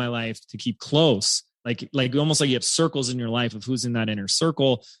are in my life, to keep close, almost you have circles in your life of who's in that inner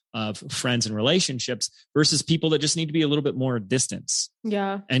circle of friends and relationships versus people that just need to be a little bit more distance.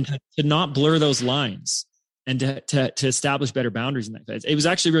 Yeah. And to not blur those lines and to establish better boundaries in that. It was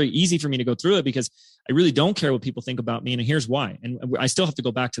actually really easy for me to go through it because I really don't care what people think about me. And here's why. And I still have to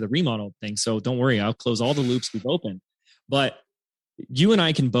go back to the remodel thing. So don't worry, I'll close all the loops we've opened. But you and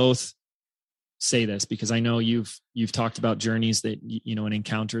I can both say this because I know you've talked about journeys that, and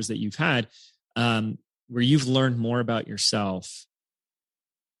encounters that you've had where you've learned more about yourself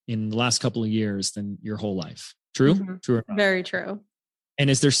in the last couple of years than your whole life. True? Mm-hmm. True or not? Very true.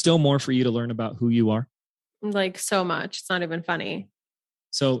 And is there still more for you to learn about who you are? So much. It's not even funny.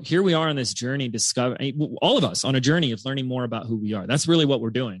 So here we are on this journey, all of us on a journey of learning more about who we are. That's really what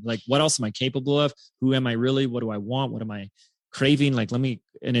we're doing. What else am I capable of? Who am I really? What do I want? What am I craving?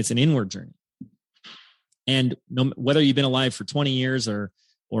 And it's an inward journey. And whether you've been alive for 20 years or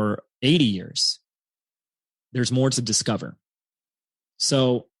 80 years, there's more to discover.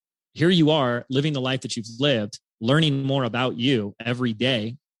 So here you are living the life that you've lived, learning more about you every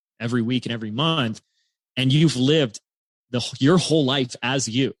day, every week, and every month. And you've lived your whole life as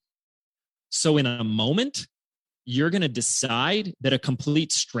you. So in a moment, you're going to decide that a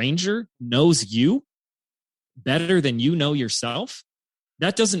complete stranger knows you better than you know yourself.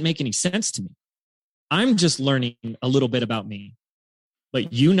 That doesn't make any sense to me. I'm just learning a little bit about me,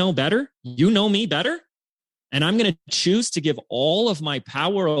 but you know better. You know me better. And I'm going to choose to give all of my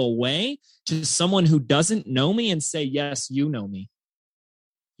power away to someone who doesn't know me and say, yes, you know me.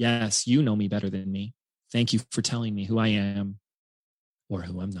 Yes, you know me better than me. Thank you for telling me who I am or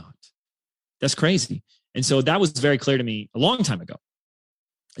who I'm not. That's crazy. And so that was very clear to me a long time ago.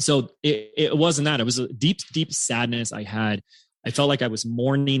 So it wasn't that. It was a deep, deep sadness I had. I felt like I was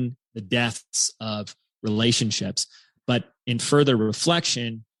mourning the deaths of relationships. But in further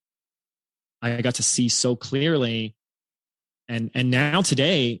reflection, I got to see so clearly. And now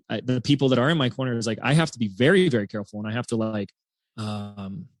today, the people that are in my corner is like, I have to be very, very careful. And I have to like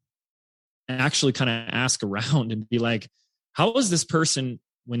actually kind of ask around and be like, how is this person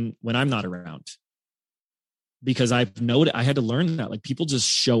when I'm not around? Because I've noted, I had to learn that like people just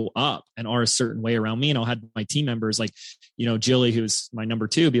show up and are a certain way around me. And I'll have my team members like, Jilly, who's my number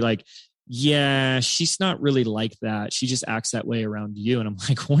 2, be like, yeah, she's not really like that. She just acts that way around you. And I'm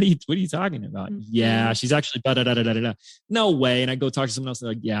like, what are you talking about? Mm-hmm. Yeah, she's actually da da da da da da. No way. And I go talk to someone else. And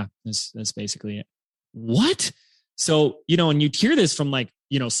they're like, yeah, that's basically it. What? So, and you hear this from like,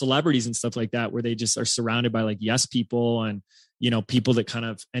 celebrities and stuff like that, where they just are surrounded by like yes people and, people that kind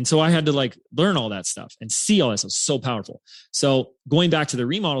of, and so I had to like learn all that stuff and see all that stuff. So powerful. So going back to the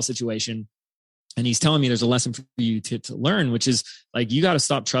remodel situation, and he's telling me there's a lesson for you to learn, which is like, you got to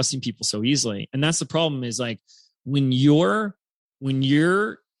stop trusting people so easily. And that's the problem is like, when you're,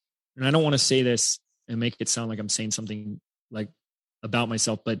 and I don't want to say this and make it sound like I'm saying something like about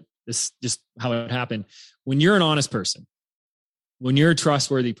myself, but this just how it happened. When you're an honest person, when you're a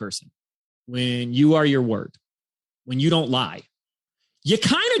trustworthy person, when you are your word, when you don't lie, you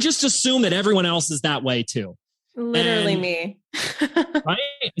kind of just assume that everyone else is that way too. Literally me. Right?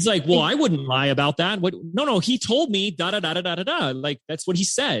 It's like, well, I wouldn't lie about that. What? No, he told me da da da da da da da. Like that's what he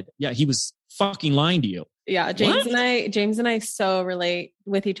said. Yeah, he was fucking lying to you. Yeah, James and I so relate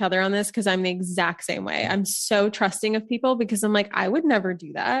with each other on this because I'm the exact same way. I'm so trusting of people because I'm like, I would never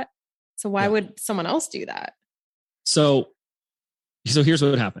do that. So why would someone else do that? So here's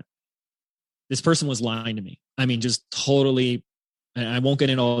what happened. This person was lying to me. I mean, just totally. And I won't get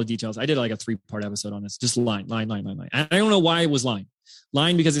into all the details. I did like a 3-part episode on this. Just lying. And I don't know why it was lying.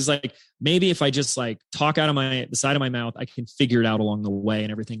 Lying because it's like, maybe if I just like talk out of the side of my mouth, I can figure it out along the way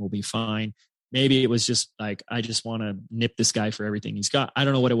and everything will be fine. Maybe it was just like, I just want to nip this guy for everything he's got. I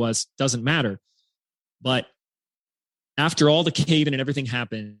don't know what it was. Doesn't matter. But after all the cave-in and everything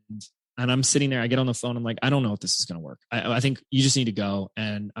happened, and I'm sitting there, I get on the phone. I'm like, I don't know if this is going to work. I think you just need to go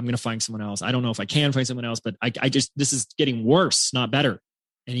and I'm going to find someone else. I don't know if I can find someone else, but this is getting worse, not better.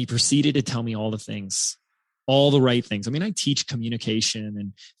 And he proceeded to tell me all the things, all the right things. I mean, I teach communication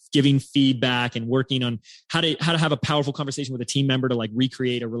and giving feedback and working on how to have a powerful conversation with a team member to like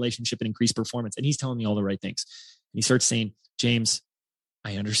recreate a relationship and increase performance. And he's telling me all the right things. And he starts saying, James,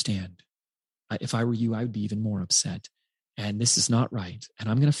 I understand. If I were you, I would be even more upset. And this is not right. And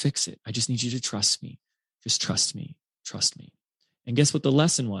I'm going to fix it. I just need you to trust me. Just trust me. Trust me. And guess what the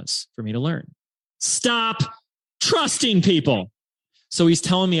lesson was for me to learn? Stop trusting people. So he's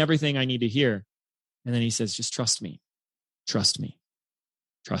telling me everything I need to hear. And then he says, just trust me. Trust me.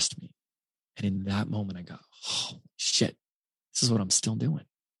 Trust me. And in that moment, I go, oh, shit, this is what I'm still doing.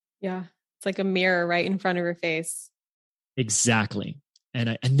 Yeah. It's like a mirror right in front of your face. Exactly.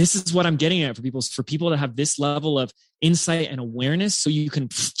 And this is what I'm getting at for people to have this level of insight and awareness so you can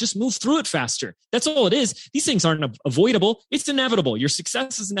just move through it faster. That's all it is. These things aren't avoidable. It's inevitable. Your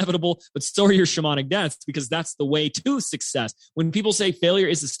success is inevitable, but so are your shamanic deaths because that's the way to success. When people say failure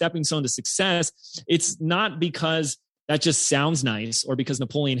is a stepping stone to success, it's not because that just sounds nice or because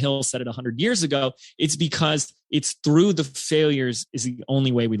Napoleon Hill said it 100 years ago. It's because it's through the failures is the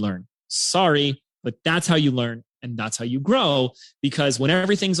only way we learn. Sorry, but that's how you learn. And that's how you grow, because when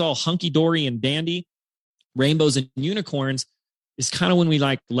everything's all hunky-dory and dandy, rainbows and unicorns is kind of when we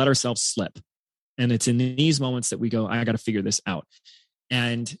like let ourselves slip. And it's in these moments that we go, I got to figure this out.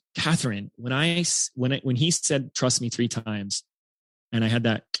 And Catherine, when he said, trust me 3 times, and I had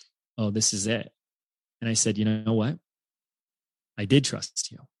that, oh, this is it. And I said, you know what? I did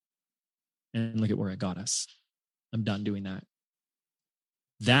trust you. And look at where it got us. I'm done doing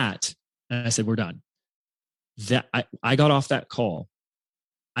that. And I said, we're done. That I got off that call.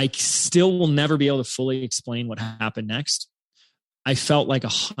 I still will never be able to fully explain what happened next. I felt like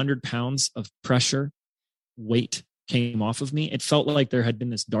 100 pounds of pressure, weight came off of me. It felt like there had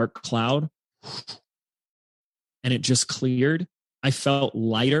been this dark cloud and it just cleared. I felt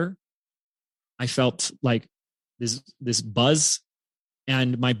lighter. I felt like this buzz.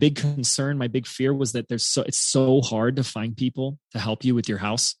 And my big concern, my big fear was that it's so hard to find people to help you with your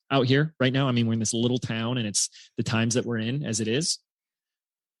house out here right now. I mean, we're in this little town and it's the times that we're in as it is.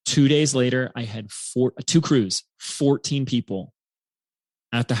 2 days later, I had 2 crews, 14 people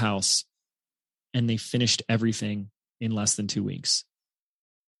at the house, and they finished everything in less than 2 weeks.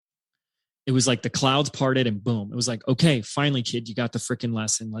 It was like the clouds parted and boom. It was like, okay, finally, kid, you got the freaking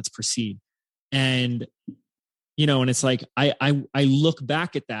lesson. Let's proceed. And and it's like, I look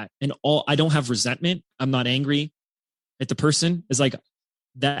back at that and I don't have resentment. I'm not angry at the person. It's like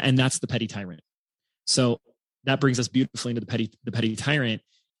that. And that's the petty tyrant. So that brings us beautifully into the petty tyrant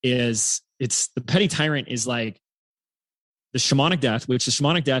the petty tyrant is like the shamanic death, which the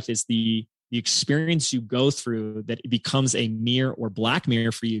shamanic death is the experience you go through that it becomes a mirror or black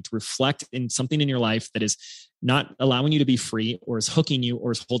mirror for you to reflect in something in your life that is not allowing you to be free or is hooking you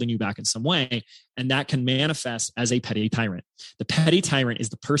or is holding you back in some way. And that can manifest as a petty tyrant. The petty tyrant is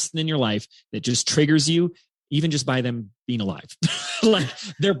the person in your life that just triggers you, even just by them being alive. Like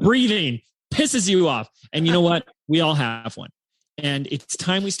they're breathing, pisses you off. And you know what? We all have one. And it's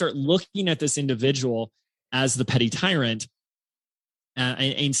time we start looking at this individual as the petty tyrant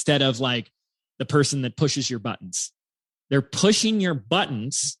instead of like the person that pushes your buttons. They're pushing your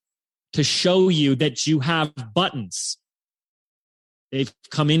buttons to show you that you have buttons. They've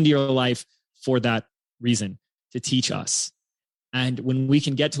come into your life for that reason, to teach us. And when we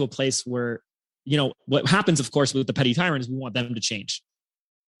can get to a place where, what happens, of course, with the petty tyrant is we want them to change.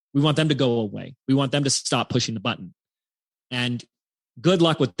 We want them to go away. We want them to stop pushing the button. And good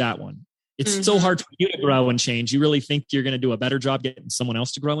luck with that one. It's so hard for you to grow and change. You really think you're going to do a better job getting someone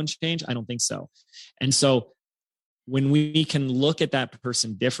else to grow and change? I don't think so. And so when we can look at that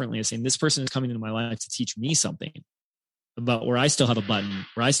person differently and saying, this person is coming into my life to teach me something about where I still have a button,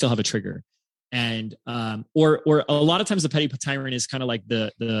 where I still have a trigger. And, or a lot of times the petty tyrant is kind of like they're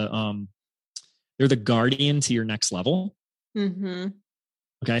the guardian to your next level. Mm-hmm.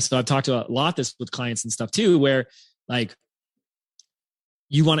 Okay. So I've talked a lot this with clients and stuff too, where like,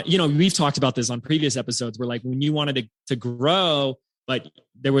 you want to, we've talked about this on previous episodes where like when you wanted to grow, but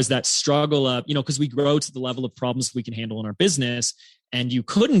there was that struggle of, because we grow to the level of problems we can handle in our business, and you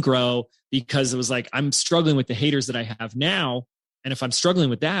couldn't grow because it was like, I'm struggling with the haters that I have now. And if I'm struggling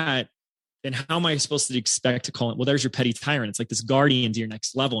with that, then how am I supposed to expect to call it? Well, there's your petty tyrant. It's like this guardian to your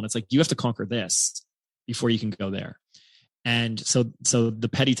next level. And it's like, you have to conquer this before you can go there. And so the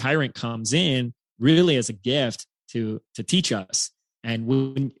petty tyrant comes in really as a gift to teach us.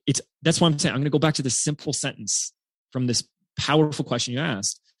 And that's why I'm saying, I'm going to go back to this simple sentence from this powerful question you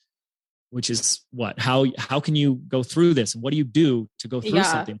asked, which is what, how can you go through this? And what do you do to go through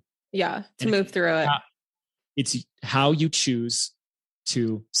something? Yeah. To move through it. It's how you choose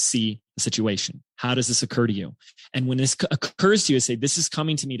to see the situation. How does this occur to you? And when this occurs to you, say, this is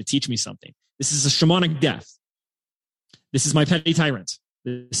coming to me to teach me something. This is a shamanic death. This is my petty tyrant.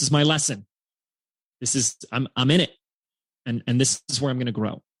 This is my lesson. I'm in it. And this is where I'm going to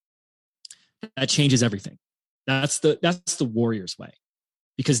grow. That changes everything. That's the warrior's way,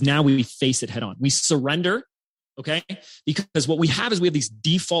 because now we face it head on. We surrender. Okay. Because what we have is we have these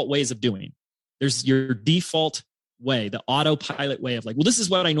default ways of doing. There's your default way, the autopilot way of like, well, this is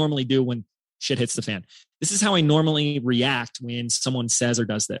what I normally do when shit hits the fan. This is how I normally react when someone says or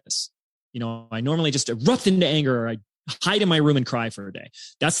does this. I normally just erupt into anger, or I hide in my room and cry for a day.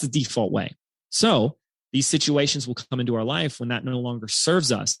 That's the default way. So these situations will come into our life when that no longer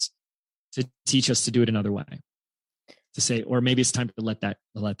serves us, to teach us to do it another way, to say, or maybe it's time to let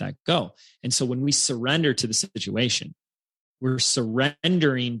that go. And so when we surrender to the situation, we're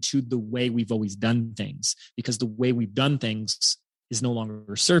surrendering to the way we've always done things, because the way we've done things is no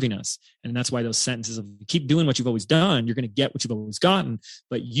longer serving us. And that's why those sentences of keep doing what you've always done, you're going to get what you've always gotten,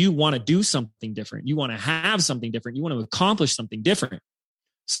 but you want to do something different. You want to have something different. You want to accomplish something different.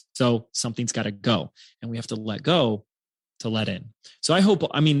 So something's got to go, and we have to let go to let in. So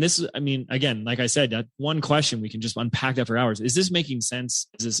again, like I said, that one question, we can just unpack that for hours. Is this making sense?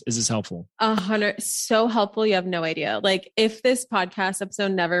 Is this helpful? 100. So helpful. You have no idea. Like if this podcast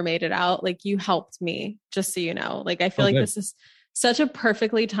episode never made it out, like you helped me, just so you know. Like I feel like this is such a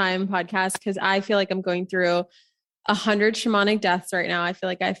perfectly timed podcast, because I feel like I'm going through 100 shamanic deaths right now. I feel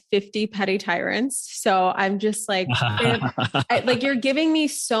like I have 50 petty tyrants. So I'm just like, like you're giving me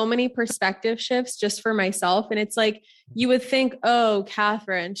so many perspective shifts just for myself. And it's like, you would think, oh,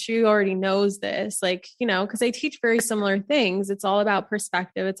 Catherine, she already knows this. Like, cause I teach very similar things. It's all about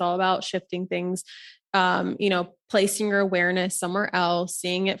perspective. It's all about shifting things, placing your awareness somewhere else,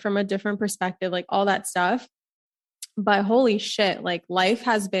 seeing it from a different perspective, like all that stuff. But holy shit, like life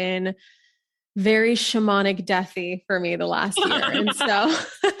has been very shamanic deathy for me the last year. And so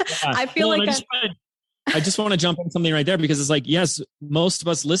I feel like I just want to jump on something right there, because it's like, yes, most of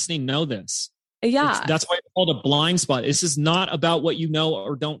us listening know this. Yeah. That's why it's called a blind spot. This is not about what you know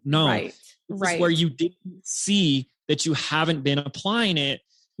or don't know. Right. This is where you didn't see that you haven't been applying it.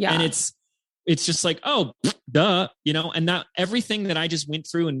 Yeah. And it's just like, oh, duh, and that everything that I just went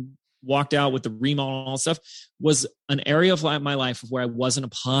through and walked out with the remodel and all that stuff was an area of my life where I wasn't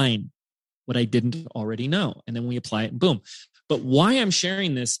applying what I didn't already know. And then we apply it and boom. But why I'm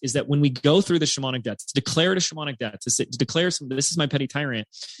sharing this is that when we go through the shamanic death, to declare it a shamanic death, to declare this is my petty tyrant.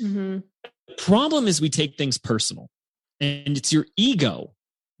 Mm-hmm. The problem is we take things personal, and it's your ego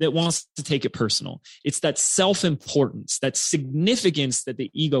that wants to take it personal. It's that self-importance, that significance that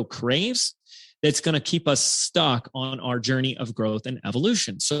the ego craves that's going to keep us stuck on our journey of growth and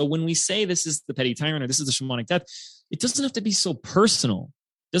evolution. So when we say this is the petty tyrant or this is the shamanic death, it doesn't have to be so personal.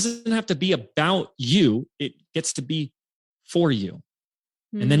 It doesn't have to be about you. It gets to be for you.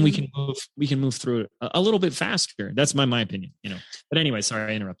 Mm-hmm. And then we can move through it a little bit faster. That's my opinion, But anyway,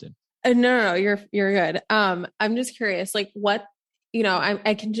 sorry, I interrupted. No, you're good. I'm just curious, like what,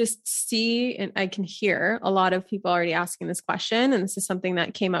 I can just see and I can hear a lot of people already asking this question. And this is something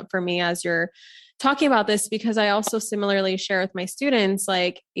that came up for me as you're talking about this, because I also similarly share with my students,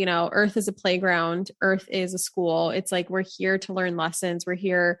 like, Earth is a playground. Earth is a school. It's like, we're here to learn lessons. We're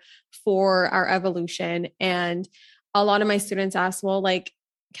here for our evolution. And a lot of my students ask, well, like,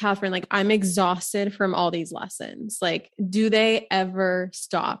 Catherine, like, I'm exhausted from all these lessons. Like, do they ever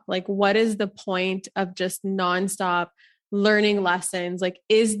stop? Like, what is the point of just nonstop learning lessons? Like,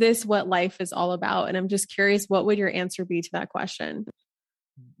 is this what life is all about? And I'm just curious, what would your answer be to that question?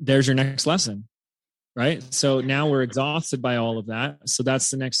 There's your next lesson, right? So now we're exhausted by all of that. So that's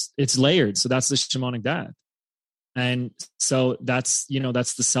the next, it's layered. So that's the shamanic death. And so that's,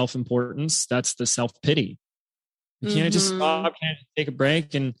 that's the self-importance. That's the self-pity. You can't just stop, can't take a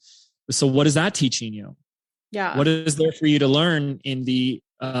break. And so what is that teaching you? Yeah. What is there for you to learn in the,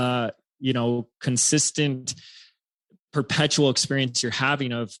 consistent, perpetual experience you're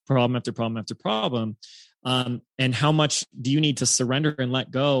having of problem after problem after problem? And how much do you need to surrender and let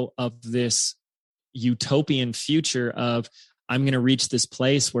go of this utopian future of, I'm going to reach this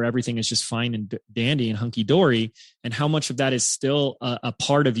place where everything is just fine and dandy and hunky dory. And how much of that is still a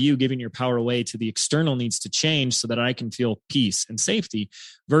part of you giving your power away to the external needs to change so that I can feel peace and safety,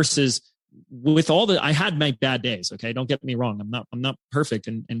 versus with I had my bad days. Okay. Don't get me wrong. I'm not perfect.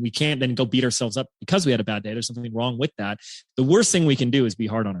 And we can't then go beat ourselves up because we had a bad day. There's something wrong with that. The worst thing we can do is be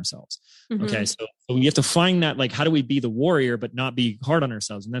hard on ourselves. Mm-hmm. Okay. So we have to find that, like, how do we be the warrior, but not be hard on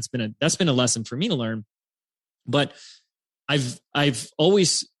ourselves? And that's been a lesson for me to learn. But I've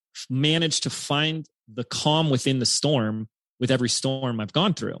always managed to find the calm within the storm with every storm I've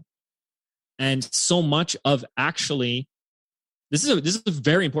gone through. And so much of actually, this is a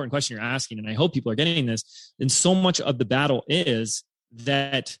very important question you're asking, and I hope people are getting this. And so much of the battle is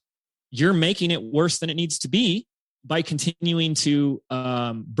that you're making it worse than it needs to be by continuing to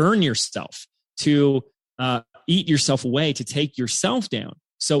burn yourself, to eat yourself away, to take yourself down.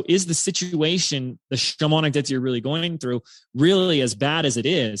 So is the situation, the shamanic death you're really going through, really as bad as it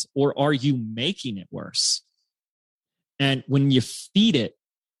is, or are you making it worse? And when you feed it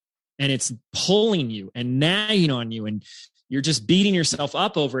and it's pulling you and nagging on you and you're just beating yourself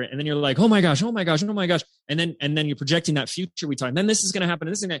up over it, and then you're like, oh my gosh, oh my gosh, oh my gosh. And then you're projecting that future we talk, and then this is going to happen,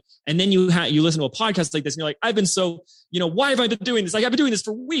 and this is going to, and then you listen to a podcast like this and you're like, I've been so, why have I been doing this? Like, I've been doing this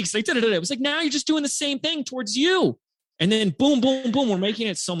for weeks. Like, it was like, now you're just doing the same thing towards you. And then boom, boom, boom, we're making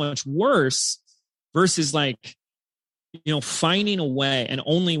it so much worse versus like, finding a way. And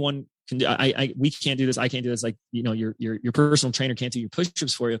only one can do, we can't do this. I can't do this. Like, your personal trainer can't do your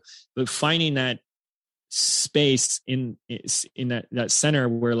push-ups for you, but finding that space in that center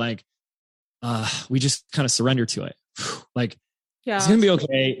where like, we just kind of surrender to it. Like, yeah, it's going to be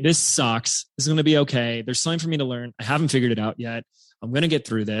okay. This sucks. This is going to be okay. There's something for me to learn. I haven't figured it out yet. I'm going to get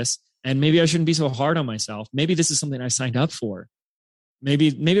through this. And maybe I shouldn't be so hard on myself. Maybe this is something I signed up for.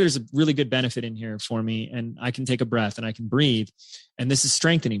 Maybe there's a really good benefit in here for me, and I can take a breath and I can breathe. And this is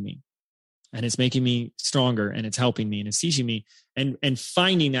strengthening me, and it's making me stronger, and it's helping me, and it's teaching me, and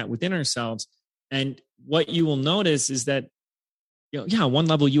finding that within ourselves. And what you will notice is that, on one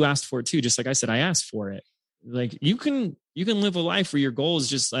level you asked for it too. Just like I said, I asked for it. Like, you can live a life where your goal is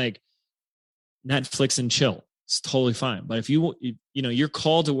just like Netflix and chill. It's totally fine. But if you're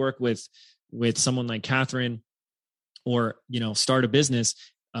called to work with someone like Catherine, or, start a business,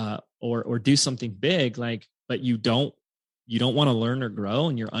 or do something big, like, but you don't want to learn or grow,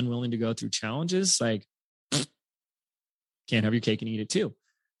 and you're unwilling to go through challenges, like, can't have your cake and eat it too.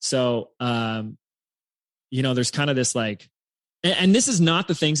 So, there's kind of this like, and this is not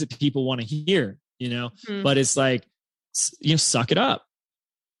the things that people want to hear, but it's like, suck it up,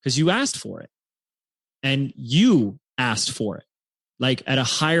 because you asked for it. And you asked for it. Like, at a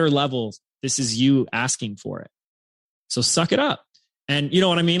higher level, this is you asking for it. So suck it up. And you know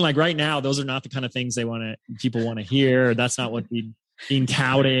what I mean? Like, right now, those are not the kind of things people want to hear. That's not what being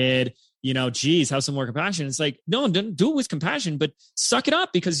touted. geez, have some more compassion. It's like, no, don't do it with compassion, but suck it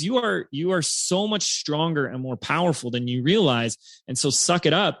up, because you are so much stronger and more powerful than you realize. And so suck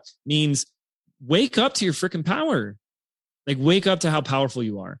it up means wake up to your freaking power. Like, wake up to how powerful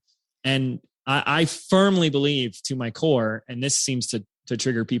you are. And I firmly believe to my core, and this seems to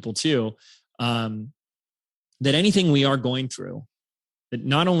trigger people too, that anything we are going through, that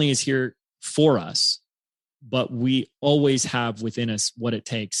not only is here for us, but we always have within us what it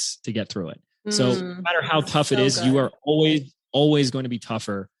takes to get through it. So no matter how tough it is, you are always going to be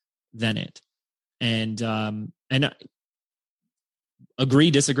tougher than it. And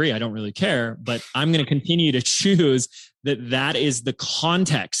agree, disagree, I don't really care, but I'm going to continue to choose that is the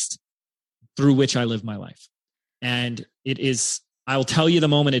context through which I live my life. And it is, I'll tell you the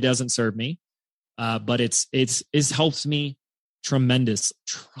moment it doesn't serve me, but it's helped me tremendously.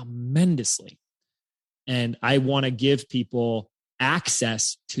 And I want to give people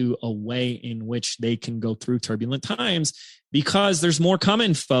access to a way in which they can go through turbulent times, because there's more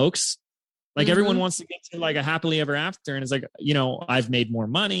coming, folks. Like, everyone wants to get to like a happily ever after. And it's like, I've made more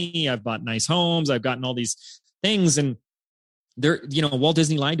money. I've bought nice homes. I've gotten all these things. And there, Walt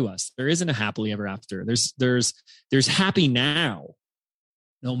Disney lied to us. There isn't a happily ever after. There's happy now,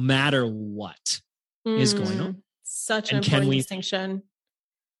 no matter what is going on. Such an important distinction.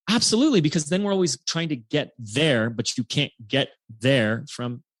 Absolutely, because then we're always trying to get there, but you can't get there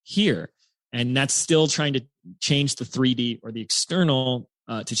from here. And that's still trying to change the 3D or the external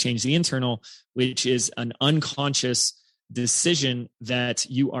to change the internal, which is an unconscious decision that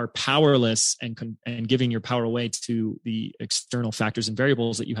you are powerless and giving your power away to the external factors and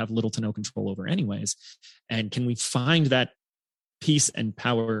variables that you have little to no control over anyways. And can we find that peace and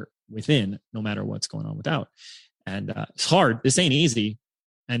power within, no matter what's going on without? And it's hard. This ain't easy.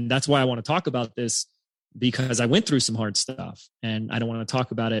 And that's why I want to talk about this, because I went through some hard stuff, and I don't want to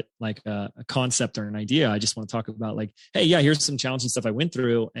talk about it like a concept or an idea. I just want to talk about like, hey, yeah, here's some challenging stuff I went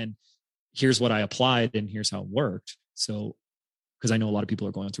through, and here's what I applied, and here's how it worked. So, because I know a lot of people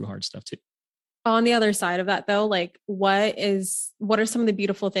are going through hard stuff too. On the other side of that though, like what are some of the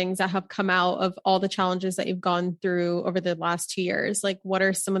beautiful things that have come out of all the challenges that you've gone through over the last 2 years? Like, what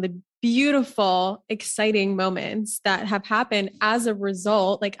are some of the beautiful, exciting moments that have happened as a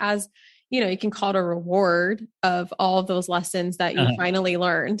result, like, as you can call it a reward of all of those lessons that you finally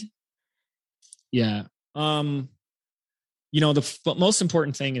learned? Yeah. The most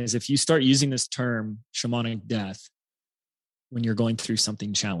important thing is, if you start using this term shamanic death when you're going through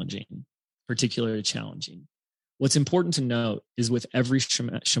something challenging, particularly challenging, what's important to note is with every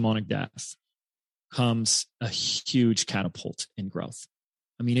shamanic death comes a huge catapult in growth.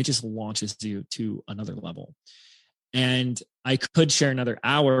 I mean, it just launches you to another level. And I could share another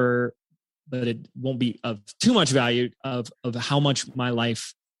hour, but it won't be of too much value of how much my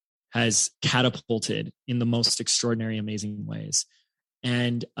life has catapulted in the most extraordinary, amazing ways.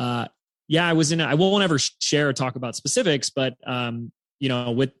 And I won't ever share or talk about specifics, but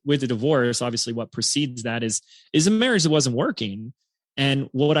with the divorce, obviously what precedes that is a marriage that wasn't working. And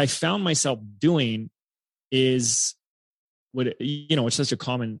what I found myself doing is it's such a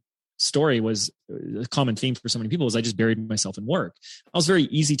common story, was a common theme for so many people, is I just buried myself in work. I was very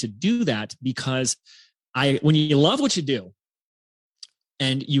easy to do that because when you love what you do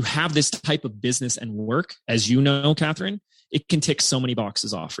and you have this type of business and work, as you know, Catherine, it can tick so many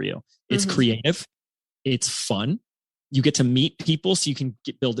boxes off for you. It's creative. It's fun. You get to meet people, so you can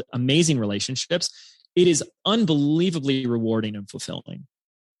build amazing relationships. It is unbelievably rewarding and fulfilling.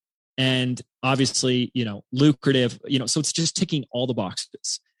 And obviously, lucrative, so it's just ticking all the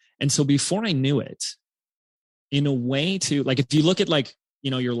boxes. And so before I knew it, in a way to, like, if you look at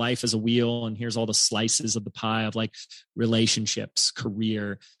your life as a wheel, and here's all the slices of the pie of like relationships,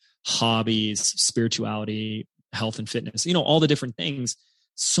 career, hobbies, spirituality, health and fitness, all the different things,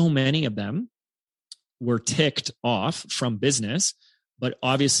 so many of them were ticked off from business. But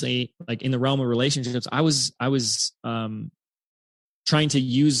obviously, like in the realm of relationships, I was trying to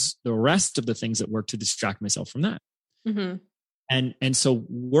use the rest of the things that work to distract myself from that. Mm-hmm. And so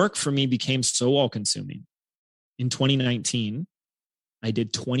work for me became so all consuming. In 2019, I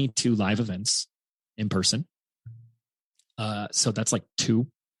did 22 live events in person. So that's like 2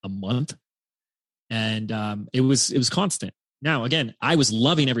 a month. And it was constant. Now, again, I was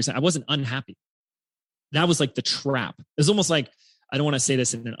loving every second. I wasn't unhappy. That was like the trap. It's almost like, I don't want to say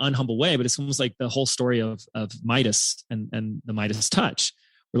this in an unhumble way, but it's almost like the whole story of Midas and the Midas touch,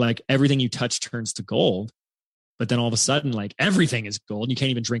 where like everything you touch turns to gold. But then all of a sudden, like everything is gold. You can't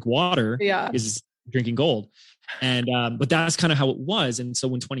even drink water. Yeah. Is drinking gold. And, but that's kind of how it was. And so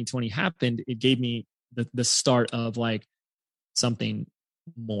when 2020 happened, it gave me the start of like something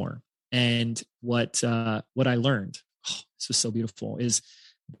more. And what I learned, this was so beautiful, is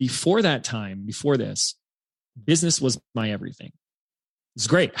before that time, before this, business was my everything. It's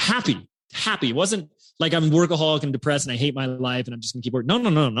great. Happy. It wasn't like I'm workaholic and depressed and I hate my life and I'm just gonna keep working.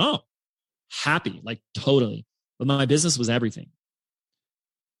 No. Happy, like totally. But my business was everything.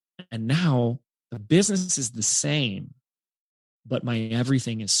 And now the business is the same, but my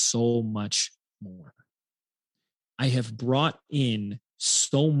everything is so much more. I have brought in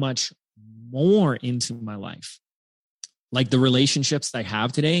so much more into my life. Like the relationships I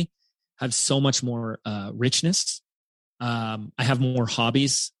have today have so much more richness. I have more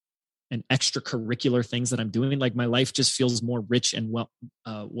hobbies and extracurricular things that I'm doing. Like my life just feels more rich and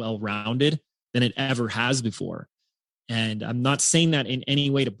well-rounded than it ever has before. And I'm not saying that in any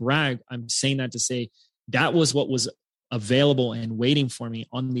way to brag. I'm saying that to say that was what was available and waiting for me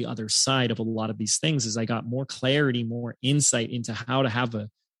on the other side of a lot of these things, is I got more clarity, more insight into how to have a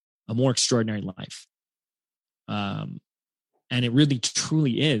more extraordinary life. And it really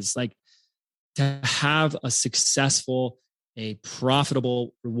truly is like to have a successful, a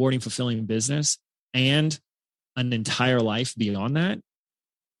profitable, rewarding, fulfilling business and an entire life beyond that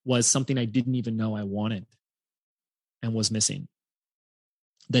was something I didn't even know I wanted and was missing.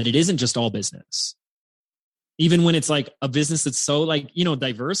 That it isn't just all business. Even when it's like a business that's so like,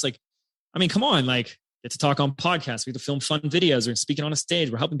 diverse, like, I mean, come on, like get to talk on podcasts, we get to film fun videos or speaking on a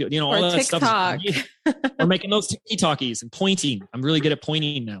stage, we're helping people, all that TikTok. Stuff. We're making those TikTokies and pointing. I'm really good at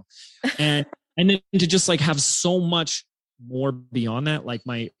pointing now. And then to just like have so much more beyond that, like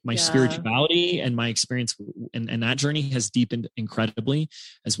my spirituality and my experience and that journey has deepened incredibly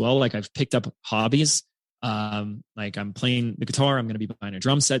as well. Like I've picked up hobbies. Like I'm playing the guitar, I'm going to be buying a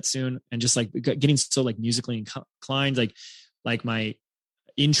drum set soon, and just like getting so like musically inclined, like my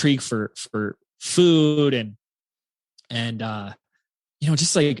intrigue for food and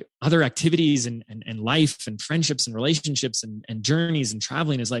just like other activities and life and friendships and relationships and journeys and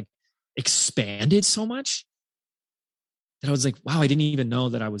traveling is like expanded so much that I was like, wow, I didn't even know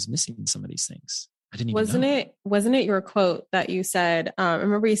that I was missing some of these things. I didn't even know. Wasn't it your quote that you said, I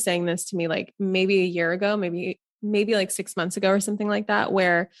remember you saying this to me like maybe a year ago, maybe like 6 months ago or something like that,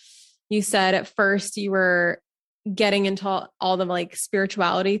 where you said at first you were getting into all the like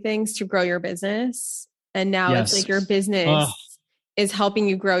spirituality things to grow your business. And now It's like your business is helping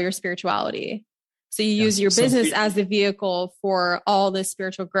you grow your spirituality. So you use your business as the vehicle for all this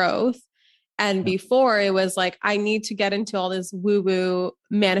spiritual growth. And before it was like, I need to get into all this woo-woo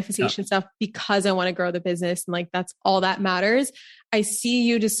manifestation stuff because I want to grow the business. And like, that's all that matters. I see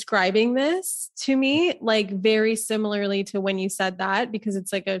you describing this to me, like very similarly to when you said that, because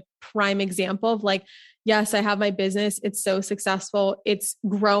it's like a prime example of like, yes, I have my business. It's so successful. It's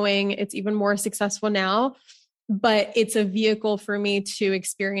growing. It's even more successful now, but it's a vehicle for me to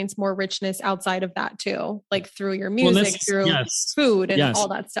experience more richness outside of that too. Like through your music, through food and all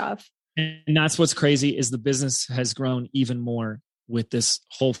that stuff. And that's what's crazy is the business has grown even more with this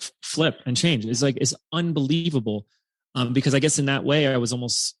whole flip and change. It's unbelievable. Because I guess in that way I was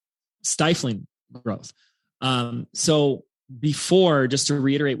almost stifling growth. So before, just to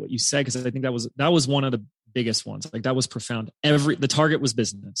reiterate what you said, because I think that was one of the biggest ones. Like that was profound. The target was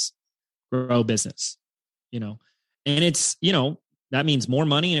business, grow business, and it's, that means more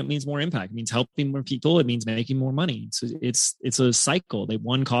money and it means more impact. It means helping more people. It means making more money. So it's a cycle.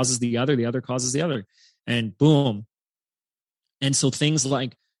 One causes the other causes the other, and boom. And so things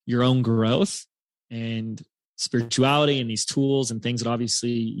like your own growth and spirituality and these tools and things that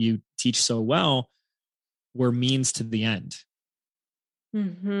obviously you teach so well were means to the end.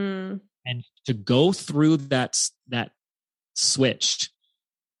 Mm-hmm. And to go through that switch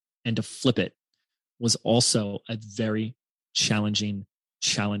and to flip it was also a very challenging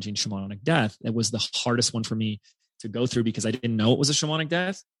shamanic death. It was the hardest one for me to go through because I didn't know it was a shamanic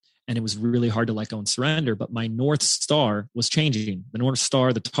death, and it was really hard to let go and surrender. But my North Star was changing. The North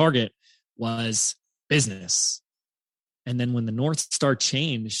Star, the target, was business. And then when the North Star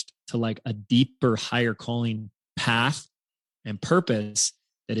changed to like a deeper, higher calling path and purpose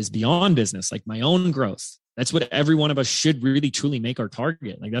that is beyond business, like my own growth, that's what every one of us should really truly make our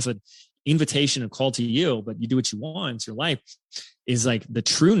target. Like that's an invitation and call to you, but you do what you want. It's your life. Is like the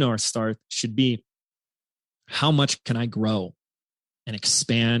true North Star should be, how much can I grow and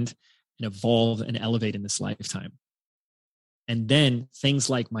expand and evolve and elevate in this lifetime? And then things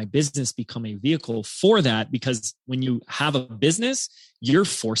like my business become a vehicle for that, because when you have a business, you're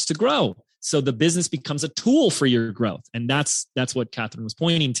forced to grow. So the business becomes a tool for your growth. And that's what Catherine was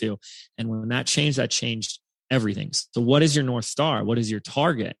pointing to. And when that changed everything. So what is your North Star? What is your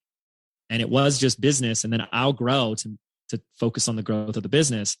target? And it was just business. And then I'll grow to focus on the growth of the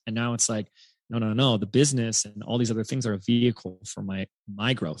business. And now it's like, no, the business and all these other things are a vehicle for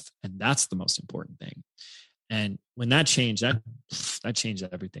my growth. And that's the most important thing. And when that changed, that changed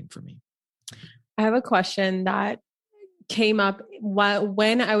everything for me. I have a question that came up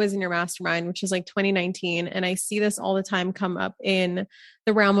when I was in your mastermind, which is like 2019. And I see this all the time come up in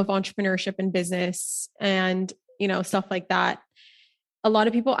the realm of entrepreneurship and business and, stuff like that. A lot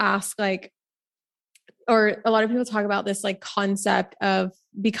of people ask or a lot of people talk about this like concept of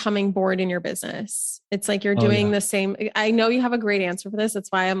becoming bored in your business. It's like you're doing the same. I know you have a great answer for this. That's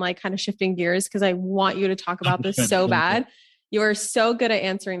why I'm like kind of shifting gears because I want you to talk about this so bad. You are so good at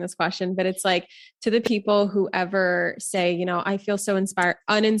answering this question, but it's like to the people who ever say, I feel so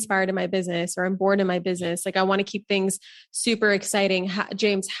uninspired in my business, or I'm bored in my business. Like I want to keep things super exciting.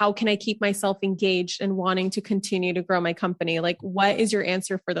 James, how can I keep myself engaged and wanting to continue to grow my company? Like, what is your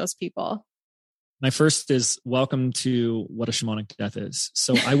answer for those people? My first is welcome to what a shamanic death is.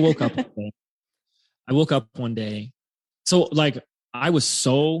 So I woke up one day. So like I was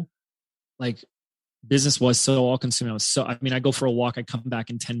so like, business was so all consuming. I go for a walk. I come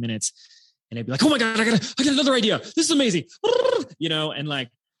back in 10 minutes and I'd be like, oh my God, I got another idea. This is amazing. And like,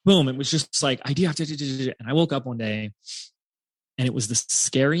 boom. It was just like idea. And I woke up one day and it was the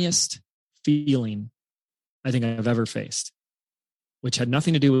scariest feeling I think I've ever faced, which had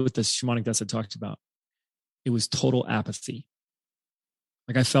nothing to do with the shamanic deaths I talked about. It was total apathy.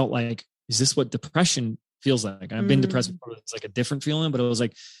 Like I felt like, is this what depression feels like? I've been depressed before. It's like a different feeling, but it was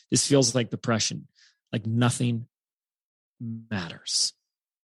like, this feels like depression. Like nothing matters.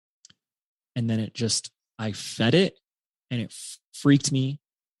 And then I fed it and it freaked me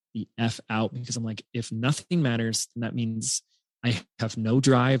the F out because I'm like, if nothing matters, then that means I have no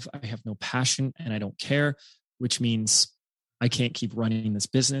drive, I have no passion, and I don't care, which means I can't keep running this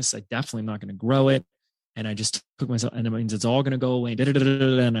business. I definitely am not going to grow it. And I just took myself, and it means it's all going to go away.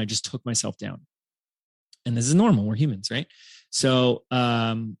 And I just took myself down. And this is normal. We're humans, right? So,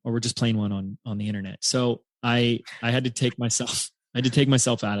 or we're just playing one on the internet. So I had to take myself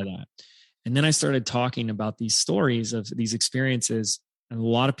out of that. And then I started talking about these stories of these experiences. And a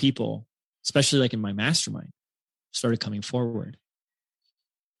lot of people, especially like in my mastermind, started coming forward.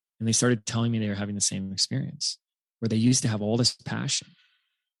 And they started telling me they were having the same experience where they used to have all this passion,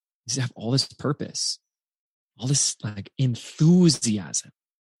 used to have all this purpose, all this like enthusiasm.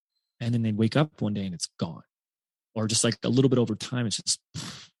 And then they'd wake up one day and it's gone. Or just like a little bit over time, it's just,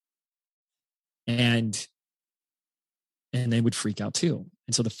 and they would freak out too.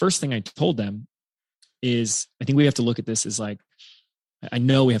 And so the first thing I told them is, I think we have to look at this as like, I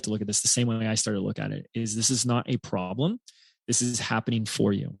know we have to look at this the same way I started to look at it, is this is not a problem. This is happening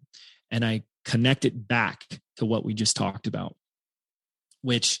for you. And I connect it back to what we just talked about,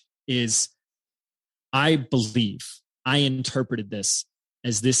 which is, I interpreted this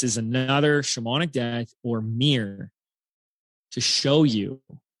as this is another shamanic death or mirror to show you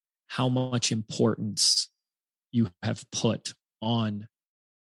how much importance you have put on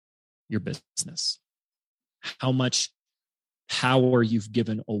your business, how much power you've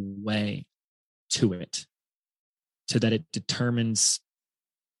given away to it, so that it determines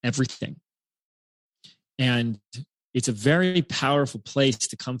everything. And it's a very powerful place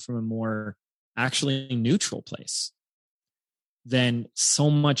to come from a more actually neutral place than so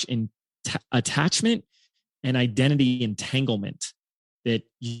much in attachment and identity entanglement that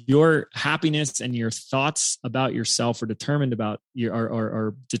your happiness and your thoughts about yourself are determined by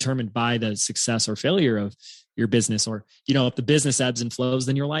the success or failure of your business. Or, if the business ebbs and flows,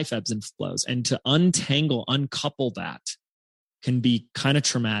 then your life ebbs and flows. And to uncouple that can be kind of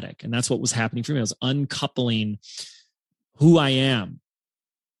traumatic. And that's what was happening for me. I was uncoupling who I am,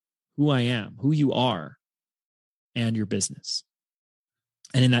 who you are, and your business.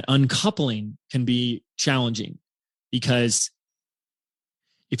 And in that uncoupling can be challenging, because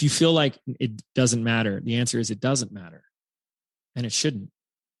if you feel like it doesn't matter, the answer is it doesn't matter, and it shouldn't.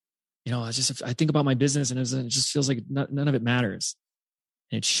 I think about my business and it just feels like none of it matters,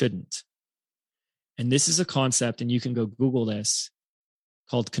 and it shouldn't. And this is a concept, and you can go Google this,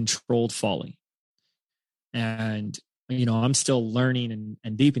 called controlled folly. And, I'm still learning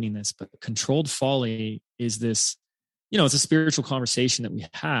and deepening this, but controlled folly is this, it's a spiritual conversation that we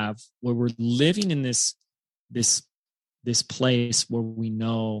have where we're living in this place where we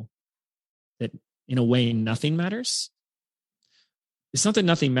know that in a way nothing matters. It's not that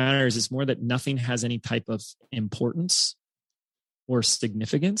nothing matters. It's more that nothing has any type of importance or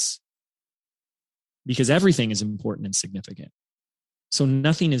significance, because everything is important and significant. So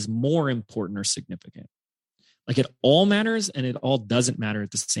nothing is more important or significant. Like it all matters and it all doesn't matter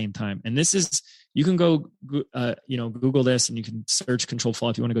at the same time. And this is you can go, Google this and you can search controlled fall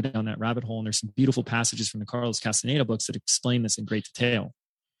if you want to go down that rabbit hole. And there's some beautiful passages from the Carlos Castaneda books that explain this in great detail.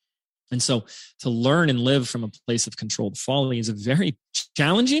 And so to learn and live from a place of controlled folly is a very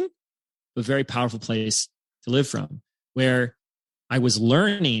challenging, but very powerful place to live from, where I was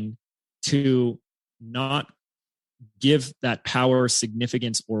learning to not give that power,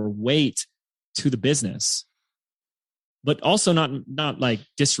 significance, or weight to the business, but also not like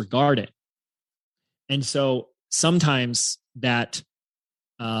disregard it. And so sometimes that,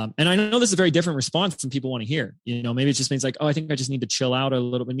 and I know this is a very different response than people want to hear. Maybe it just means like, oh, I think I just need to chill out a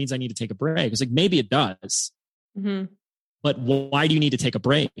little bit. It means I need to take a break. It's like, maybe it does. Mm-hmm. But why do you need to take a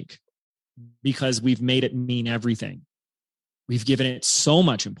break? Because we've made it mean everything. We've given it so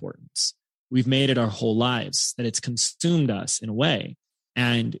much importance. We've made it our whole lives that it's consumed us in a way.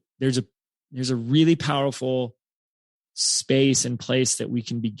 And there's a really powerful space and place that we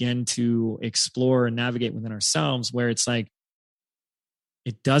can begin to explore and navigate within ourselves, where it's like,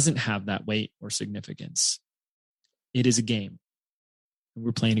 it doesn't have that weight or significance. It is a game.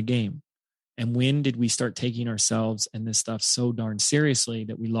 We're playing a game. And when did we start taking ourselves and this stuff so darn seriously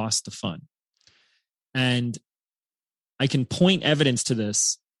that we lost the fun? And I can point evidence to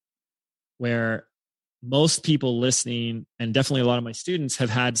this where most people listening, and definitely a lot of my students, have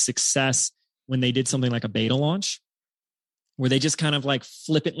had success when they did something like a beta launch, where they just kind of like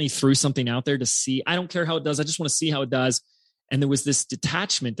flippantly threw something out there to see. I don't care how it does. I just want to see how it does. And there was this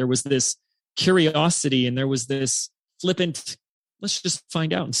detachment, there was this curiosity, and there was this flippant, let's just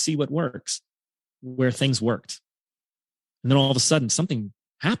find out and see what works, where things worked. And then all of a sudden something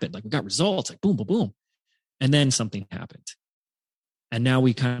happened. Like we got results, like boom, boom, boom. And then something happened. And now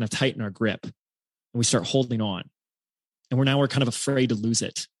we kind of tighten our grip and we start holding on. And we're kind of afraid to lose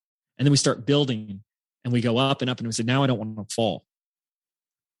it. And then we start building and we go up and we say, now I don't want to fall.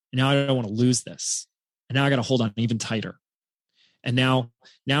 And now I don't want to lose this. And now I got to hold on even tighter. And now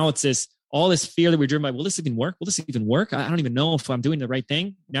it's all this fear that we're driven by. Will this even work? Will this even work? I don't even know if I'm doing the right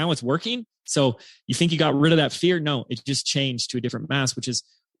thing. Now it's working. So you think you got rid of that fear? No, it just changed to a different mass, which is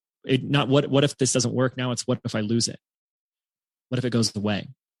not what if this doesn't work? Now it's what if I lose it? What if it goes away?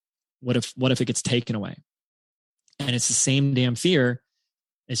 What if it gets taken away? And it's the same damn fear.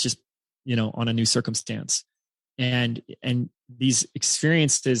 It's just, on a new circumstance. And these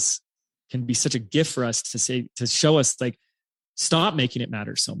experiences can be such a gift for us to show us, like, stop making it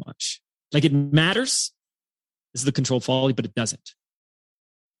matter so much. Like, it matters. This is the controlled folly, but it doesn't.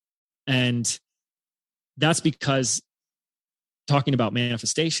 And that's because, talking about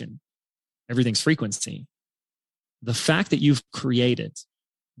manifestation, everything's frequency. The fact that you've created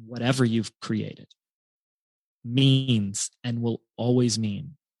whatever you've created means and will always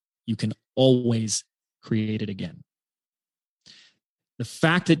mean you can always create it again. The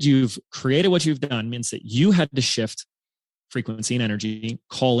fact that you've created what you've done means that you had to shift frequency and energy,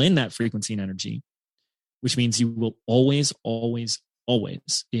 call in that frequency and energy, which means you will always, always,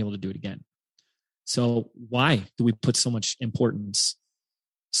 always be able to do it again. So why do we put so much importance,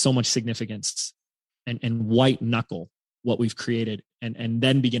 so much significance, and white knuckle what we've created, and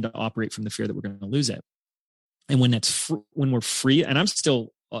then begin to operate from the fear that we're going to lose it? And when we're free, and I'm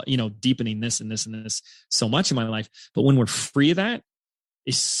still deepening this and this and this so much in my life, but when we're free of that,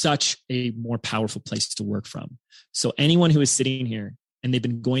 is such a more powerful place to work from. So anyone who is sitting here and they've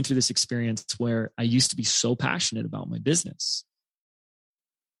been going through this experience where I used to be so passionate about my business,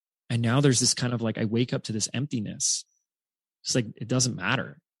 and now there's this kind of like, I wake up to this emptiness. It's like, it doesn't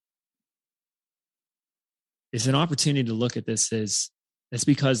matter. It's an opportunity to look at this as, it's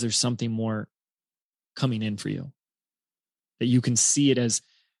because there's something more coming in for you, that you can see it as,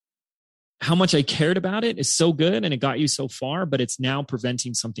 how much I cared about it is so good and it got you so far, but it's now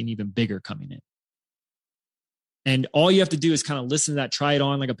preventing something even bigger coming in. And all you have to do is kind of listen to that, try it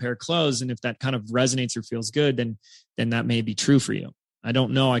on like a pair of clothes. And if that kind of resonates or feels good, then that may be true for you. I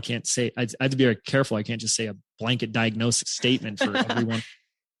don't know. I can't say, I have to be very careful. I can't just say a blanket diagnostic statement for everyone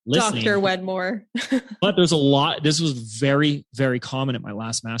listening. Dr. Wedmore. But there's a lot. This was very, very common at my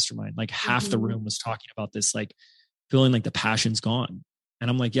last mastermind. Like half the room was talking about this, like feeling like the passion's gone. And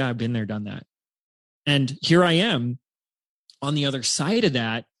I'm like, yeah, I've been there, done that. And here I am on the other side of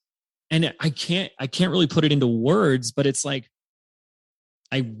that. And I can't really put it into words, but it's like,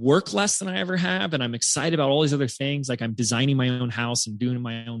 I work less than I ever have. And I'm excited about all these other things. Like I'm designing my own house and doing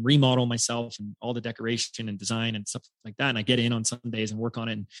my own remodel myself and all the decoration and design and stuff like that. And I get in on some days and work on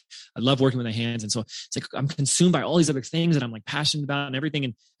it. And I love working with my hands. And so it's like, I'm consumed by all these other things that I'm like passionate about and everything.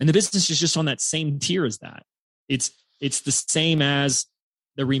 And the business is just on that same tier as that. It's the same as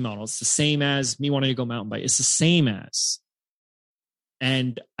the remodel. It's the same as me wanting to go mountain bike. It's the same as.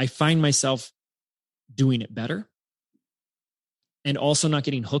 And I find myself doing it better and also not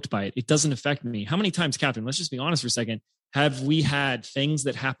getting hooked by it. It doesn't affect me. How many times, Catherine, let's just be honest for a second, have we had things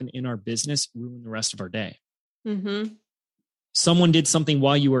that happen in our business ruin the rest of our day? Mm-hmm. Someone did something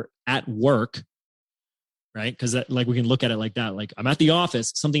while you were at work, right? Because like we can look at it like that. Like I'm at the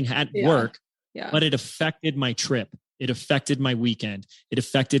office, something at work, but it affected my trip. It affected my weekend. It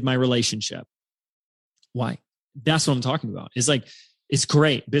affected my relationship. Why? That's what I'm talking about. It's like, it's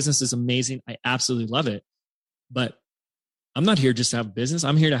great. Business is amazing. I absolutely love it. But I'm not here just to have a business.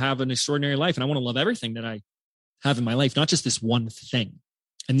 I'm here to have an extraordinary life. And I want to love everything that I have in my life, not just this one thing.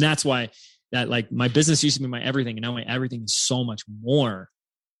 And that's why that like my business used to be my everything. And now my everything is so much more.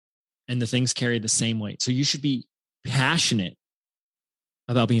 And the things carry the same weight. So you should be passionate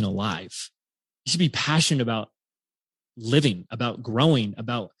about being alive. You should be passionate about living, about growing,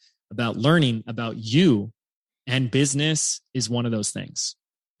 about learning, about you. And business is one of those things.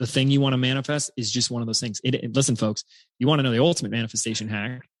 The thing you want to manifest is just one of those things. Listen, folks, you want to know the ultimate manifestation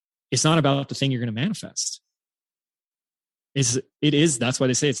hack. It's not about the thing you're going to manifest. That's why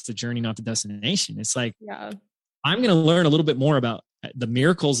they say it's the journey, not the destination. It's like, I'm going to learn a little bit more about the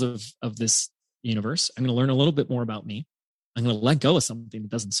miracles of this universe. I'm going to learn a little bit more about me. I'm going to let go of something that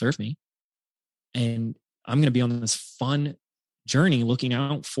doesn't serve me. And I'm going to be on this fun journey looking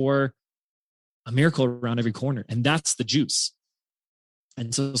out for a miracle around every corner. And that's the juice.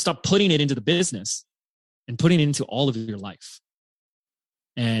 And so stop putting it into the business and putting it into all of your life.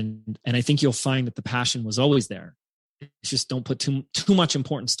 And I think you'll find that the passion was always there. It's just don't put too much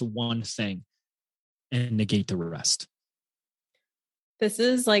importance to one thing and negate the rest. This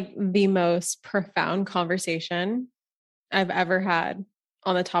is like the most profound conversation I've ever had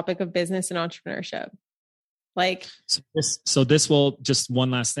on the topic of business and entrepreneurship. Like, so this will just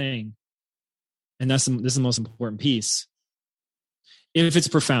one last thing. And this is the most important piece. If it's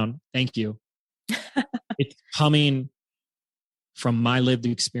profound, thank you. It's coming from my lived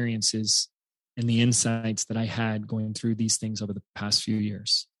experiences and the insights that I had going through these things over the past few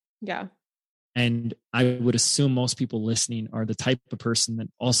years. Yeah. And I would assume most people listening are the type of person that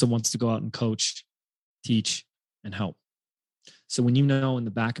also wants to go out and coach, teach, and help. So when you know in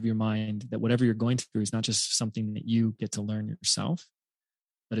the back of your mind that whatever you're going through is not just something that you get to learn yourself,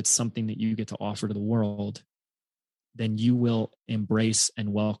 but it's something that you get to offer to the world, then you will embrace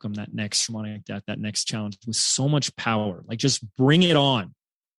and welcome that next shamanic death, that next challenge with so much power. Like just bring it on.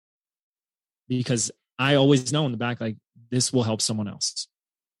 Because I always know in the back, like this will help someone else.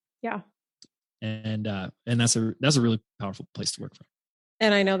 Yeah. And that's a really powerful place to work from.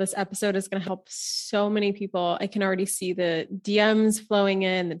 And I know this episode is going to help so many people. I can already see the DMs flowing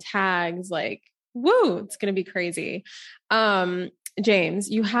in, the tags, like, woo, it's going to be crazy. James,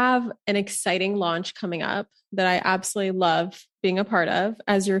 you have an exciting launch coming up that I absolutely love being a part of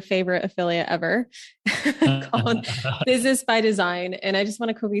as your favorite affiliate ever called Business by Design. And I just want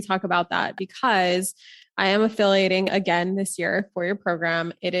to quickly talk about that because I am affiliating again this year for your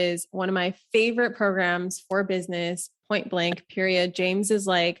program. It is one of my favorite programs for business, point blank, period. James is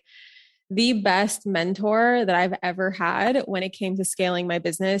like the best mentor that I've ever had when it came to scaling my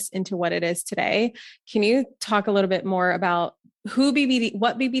business into what it is today. Can you talk a little bit more about what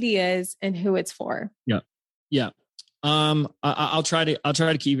BBD is and who it's for? Yeah. I'll try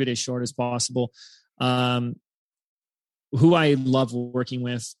to keep it as short as possible. Who I love working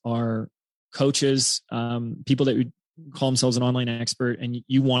with are coaches, people that would call themselves an online expert, and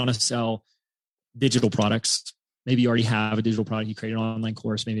you want to sell digital products. Maybe you already have a digital product. You create an online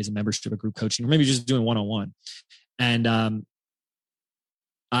course, maybe as a membership, a group coaching, or maybe you're just doing one-on-one. And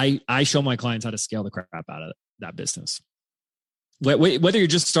I show my clients how to scale the crap out of that business. Whether you're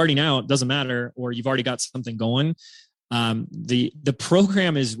just starting out, doesn't matter, or you've already got something going. The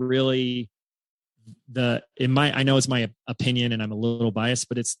program is really I know it's my opinion and I'm a little biased,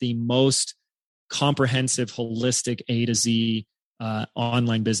 but it's the most comprehensive, holistic A to Z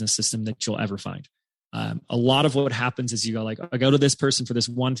online business system that you'll ever find. A lot of what happens is you go like, I go to this person for this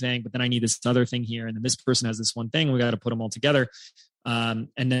one thing, but then I need this other thing here. And then this person has this one thing. We got to put them all together. And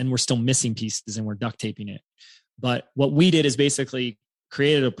then we're still missing pieces and we're duct taping it. But what we did is basically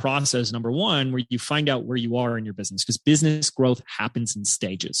created a process, number one, where you find out where you are in your business, because business growth happens in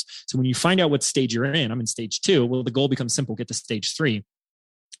stages. So when you find out what stage you're in, I'm in stage 2. Well, the goal becomes simple. Get to stage 3.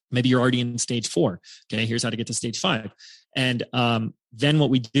 Maybe you're already in stage 4. Okay. Here's how to get to stage 5. And then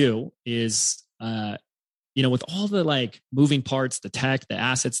what we do is, with all the like moving parts, the tech, the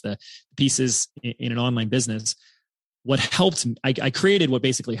assets, the pieces in an online business, what helped, I created what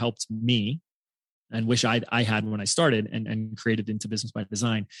basically helped me and wish I had when I started and created into Business by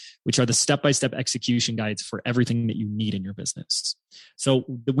Design, which are the step-by-step execution guides for everything that you need in your business. So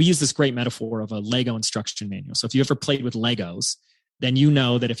we use this great metaphor of a Lego instruction manual. So if you ever played with Legos, then you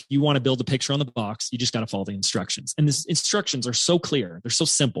know that if you want to build a picture on the box, you just got to follow the instructions. And the instructions are so clear. They're so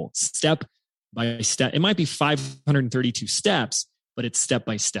simple, step by step. It might be 532 steps, but it's step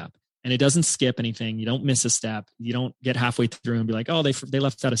by step. And it doesn't skip anything. You don't miss a step. You don't get halfway through and be like, oh, they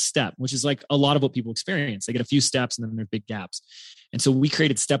left out a step, which is like a lot of what people experience. They get a few steps and then there's big gaps. And so we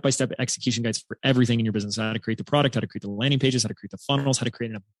created step-by-step execution guides for everything in your business, how to create the product, how to create the landing pages, how to create the funnels, how to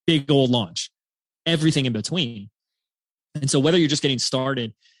create a big old launch, everything in between. And so whether you're just getting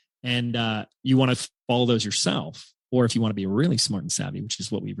started and you want to follow those yourself, or if you want to be really smart and savvy, which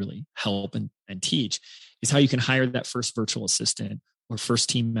is what we really help and teach, is how you can hire that first virtual assistant or first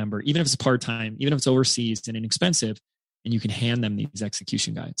team member, even if it's part-time, even if it's overseas and inexpensive, and you can hand them these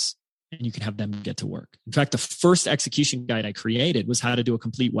execution guides and you can have them get to work. In fact, the first execution guide I created was how to do a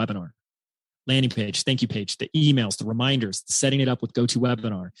complete webinar, landing page, thank you page, the emails, the reminders, the setting it up with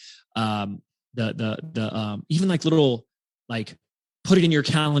GoToWebinar, even like little, like put it in your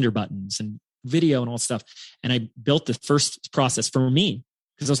calendar buttons and video and all that stuff. And I built the first process for me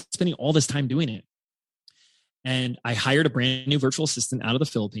because I was spending all this time doing it. And I hired a brand new virtual assistant out of the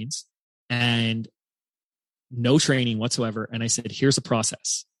Philippines and no training whatsoever. And I said, here's a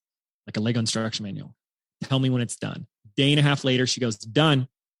process, like a Lego instruction manual. Tell me when it's done. Day and a half later, she goes, done.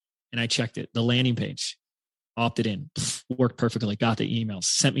 And I checked it. The landing page, opted in, worked perfectly, got the emails,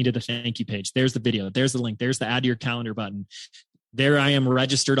 sent me to the thank you page. There's the video. There's the link. There's the add to your calendar button. There I am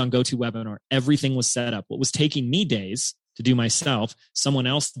registered on GoToWebinar. Everything was set up. What was taking me days to do myself, someone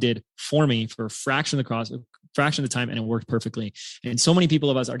else did for me for a fraction of the time, and it worked perfectly. And so many people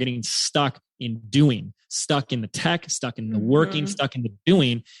of us are getting stuck in doing, stuck in the tech, stuck in the working, stuck in the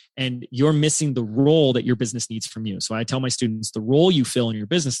doing, and you're missing the role that your business needs from you. So I tell my students, the role you fill in your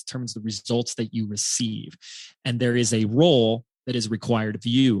business determines the results that you receive. And there is a role that is required of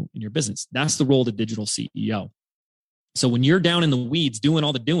you in your business. That's the role of the digital CEO. So when you're down in the weeds doing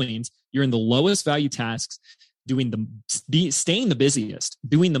all the doings, you're in the lowest value tasks, staying the busiest,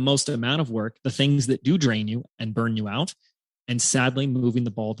 doing the most amount of work, the things that do drain you and burn you out, and sadly moving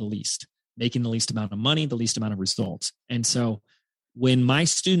the ball the least, making the least amount of money, the least amount of results. And so when my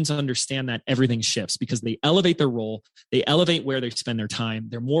students understand that, everything shifts because they elevate their role, they elevate where they spend their time,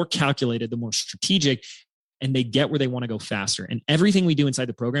 they're more calculated, they're more strategic, and they get where they want to go faster. And everything we do inside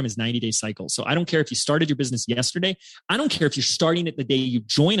the program is 90-day cycles. So I don't care if you started your business yesterday. I don't care if you're starting it the day you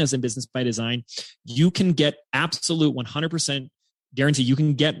join us in Business by Design. You can get absolute 100% guarantee. You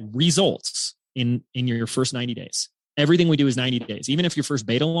can get results in your first 90 days. Everything we do is 90 days. Even if your first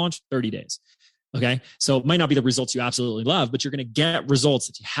beta launch, 30 days. Okay. So it might not be the results you absolutely love, but you're going to get results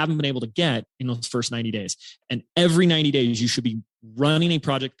that you haven't been able to get in those first 90 days. And every 90 days, you should be running a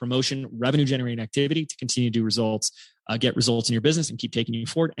project, promotion, revenue generating activity to continue to do results, get results in your business and keep taking you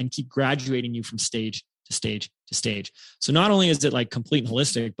forward and keep graduating you from stage to stage to stage. So not only is it like complete and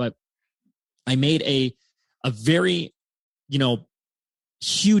holistic, but I made a very,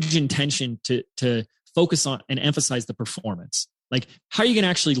 huge intention to focus on and emphasize the performance. Like, how are you going to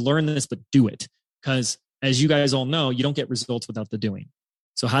actually learn this, but do it? Because as you guys all know, you don't get results without the doing.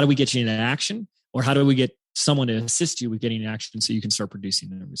 So how do we get you into action? Or how do we get someone to assist you with getting in action so you can start producing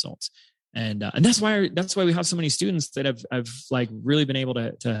the results? And that's why we have so many students that have like really been able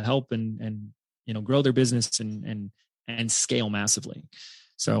to help and grow their business and scale massively.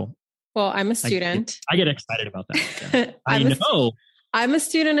 So, well, I'm a student. I get excited about that. I'm a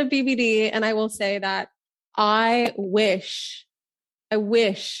student of BBD, and I will say that I wish,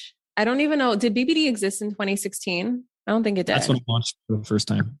 I don't even know. Did BBD exist in 2016? I don't think it did. That's when it launched for the first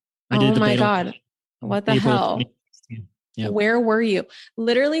time. Oh my God. What the hell? Yeah. Where were you?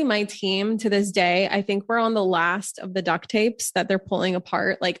 Literally my team to this day, I think we're on the last of the duct tapes that they're pulling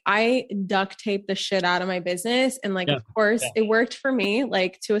apart. Like I duct tape the shit out of my business. And of course it worked for me,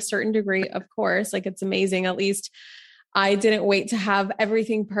 like to a certain degree, of course, like it's amazing. At least I didn't wait to have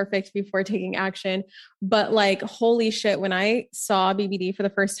everything perfect before taking action. But like, holy shit, when I saw BBD for the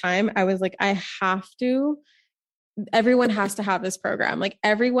first time, I was like, everyone has to have this program. Like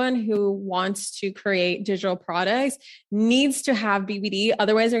everyone who wants to create digital products needs to have BBD.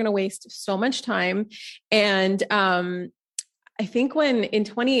 Otherwise they're going to waste so much time. And I think in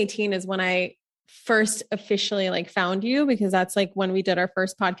 2018 is when I first officially like found you, because that's like when we did our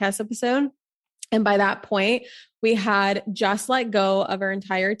first podcast episode. And by that point, we had just let go of our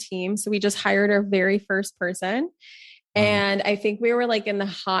entire team. So we just hired our very first person. And I think we were like in the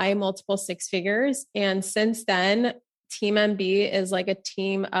high multiple six figures. And since then, Team MB is like a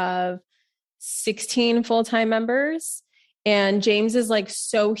team of 16 full-time members. And James is like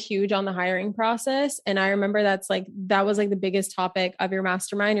so huge on the hiring process. And I remember that was like the biggest topic of your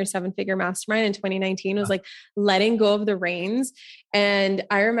mastermind, your 7-figure mastermind in 2019 was like letting go of the reins. And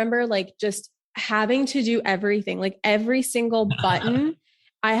I remember like just having to do everything, like every single button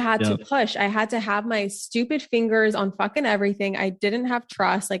I had to push. I had to have my stupid fingers on fucking everything. I didn't have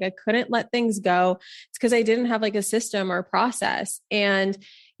trust. Like I couldn't let things go. It's because I didn't have like a system or a process. And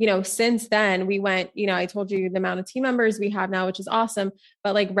since then we went, I told you the amount of team members we have now, which is awesome.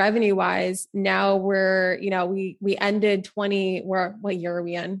 But like revenue wise, now we're, we ended what year are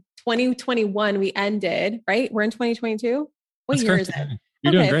we in? 2021, we ended, right? We're in 2022. What That's year correct. is it?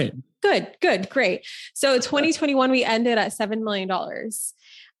 You're doing great. Good. Great. So 2021, we ended at $7 million,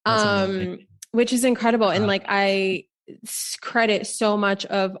 which is incredible. And like, I credit so much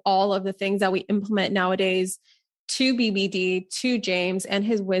of all of the things that we implement nowadays to BBD, to James and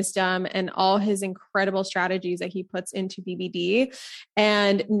his wisdom and all his incredible strategies that he puts into BBD.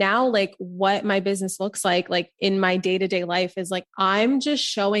 And now like what my business looks like in my day-to-day life is like, I'm just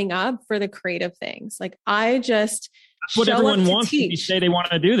showing up for the creative things. Like I just That's what everyone wants. They say they want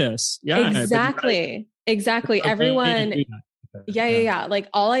to do this. Yeah, exactly. Okay, everyone. Yeah. Like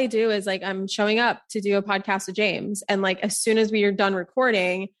all I do is like, I'm showing up to do a podcast with James. And like, as soon as we are done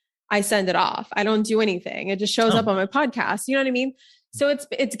recording, I send it off. I don't do anything. It just shows up on my podcast. You know what I mean? So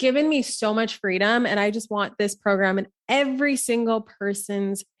it's given me so much freedom. And I just want this program in every single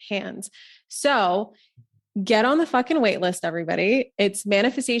person's hands. So get on the fucking wait list, everybody. It's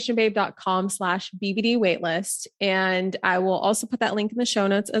manifestationbabe.com/BBD waitlist. And I will also put that link in the show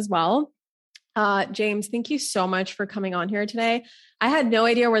notes as well. James, thank you so much for coming on here today. I had no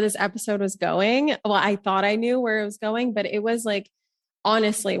idea where this episode was going. Well, I thought I knew where it was going, but it was like,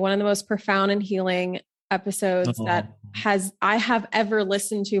 honestly, one of the most profound and healing episodes that I have ever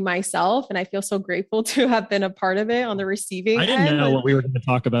listened to myself. And I feel so grateful to have been a part of it on the receiving end. I didn't know what we were going to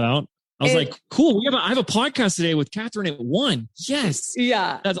talk about. I was like, cool. I have a podcast today with Catherine at 1. Yes.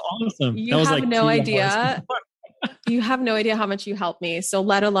 Yeah. That's awesome. You have no idea. You have no idea how much you helped me. So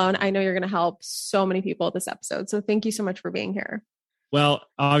let alone, I know you're going to help so many people with this episode. So thank you so much for being here. Well,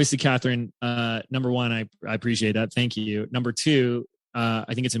 obviously, Catherine, number one, I appreciate that. Thank you. Number two,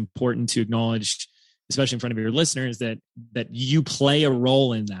 I think it's important to acknowledge, especially in front of your listeners, that you play a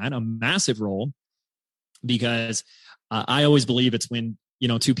role in that, a massive role, because I always believe it's when,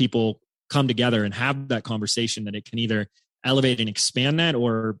 two people come together and have that conversation that it can either elevate and expand that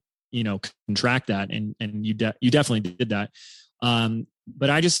or, contract that. And you definitely did that. But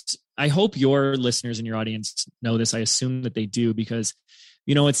I hope your listeners and your audience know this. I assume that they do, because,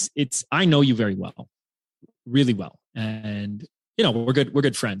 I know you very well, really well. And, we're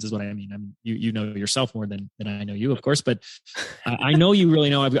good friends is what I mean. You know yourself more than I know you, of course, but I know you really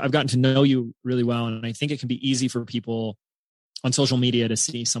know, I've gotten to know you really well. And I think it can be easy for people on social media to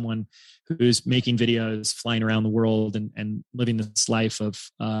see someone who's making videos, flying around the world and living this life of,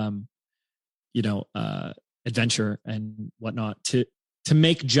 adventure and whatnot, to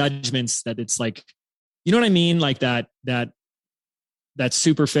make judgments that it's like, you know what I mean? Like that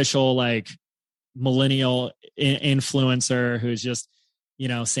superficial, like millennial influencer who's just,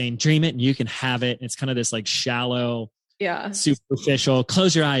 saying, dream it and you can have it. And it's kind of this like shallow, superficial,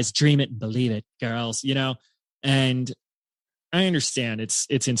 close your eyes, dream it and believe it, girls, and I understand it's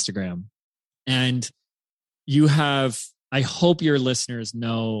Instagram, and I hope your listeners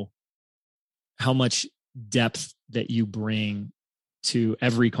know how much depth that you bring to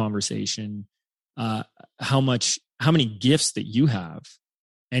every conversation, how many gifts that you have,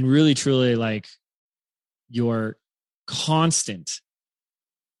 and really truly like your constant,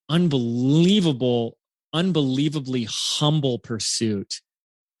 unbelievably humble pursuit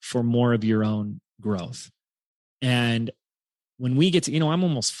for more of your own growth. And when we get to, I'm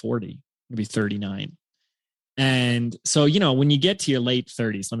almost 40, maybe 39. And so, when you get to your late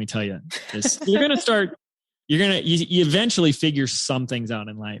 30s, let me tell you this, you eventually figure some things out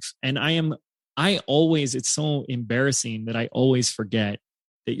in life. And it's so embarrassing that I always forget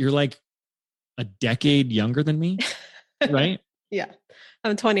that you're like a decade younger than me, right? Yeah.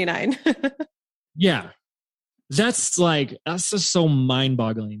 I'm 29. Yeah. That's just so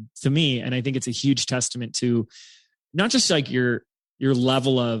mind-boggling to me. And I think it's a huge testament to not just like your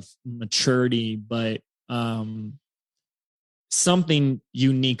level of maturity, but something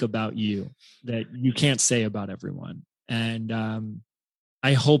unique about you that you can't say about everyone. And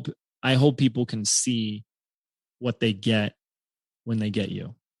I hope people can see what they get when they get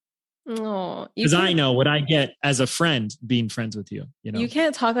you. Oh, because I know what I get as a friend being friends with you. You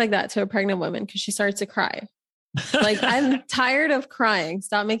can't talk like that to a pregnant woman because she starts to cry. Like, I'm tired of crying.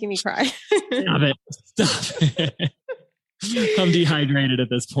 Stop making me cry. Stop it. Stop it. I'm dehydrated at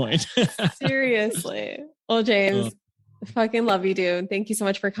this point. Seriously. Well, James, fucking love you, dude. Thank you so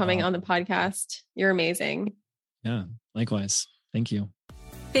much for coming on the podcast. You're amazing. Yeah, likewise. Thank you.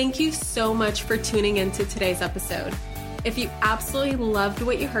 Thank you so much for tuning into today's episode. If you absolutely loved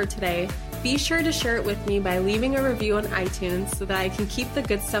what you heard today, be sure to share it with me by leaving a review on iTunes so that I can keep the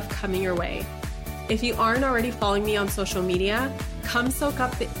good stuff coming your way. If you aren't already following me on social media, come soak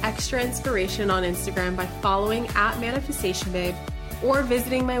up the extra inspiration on Instagram by following @ManifestationBabe or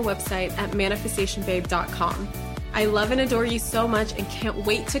visiting my website at manifestationbabe.com. I love and adore you so much and can't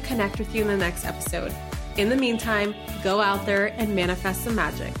wait to connect with you in the next episode. In the meantime, go out there and manifest some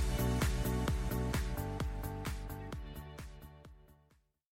magic.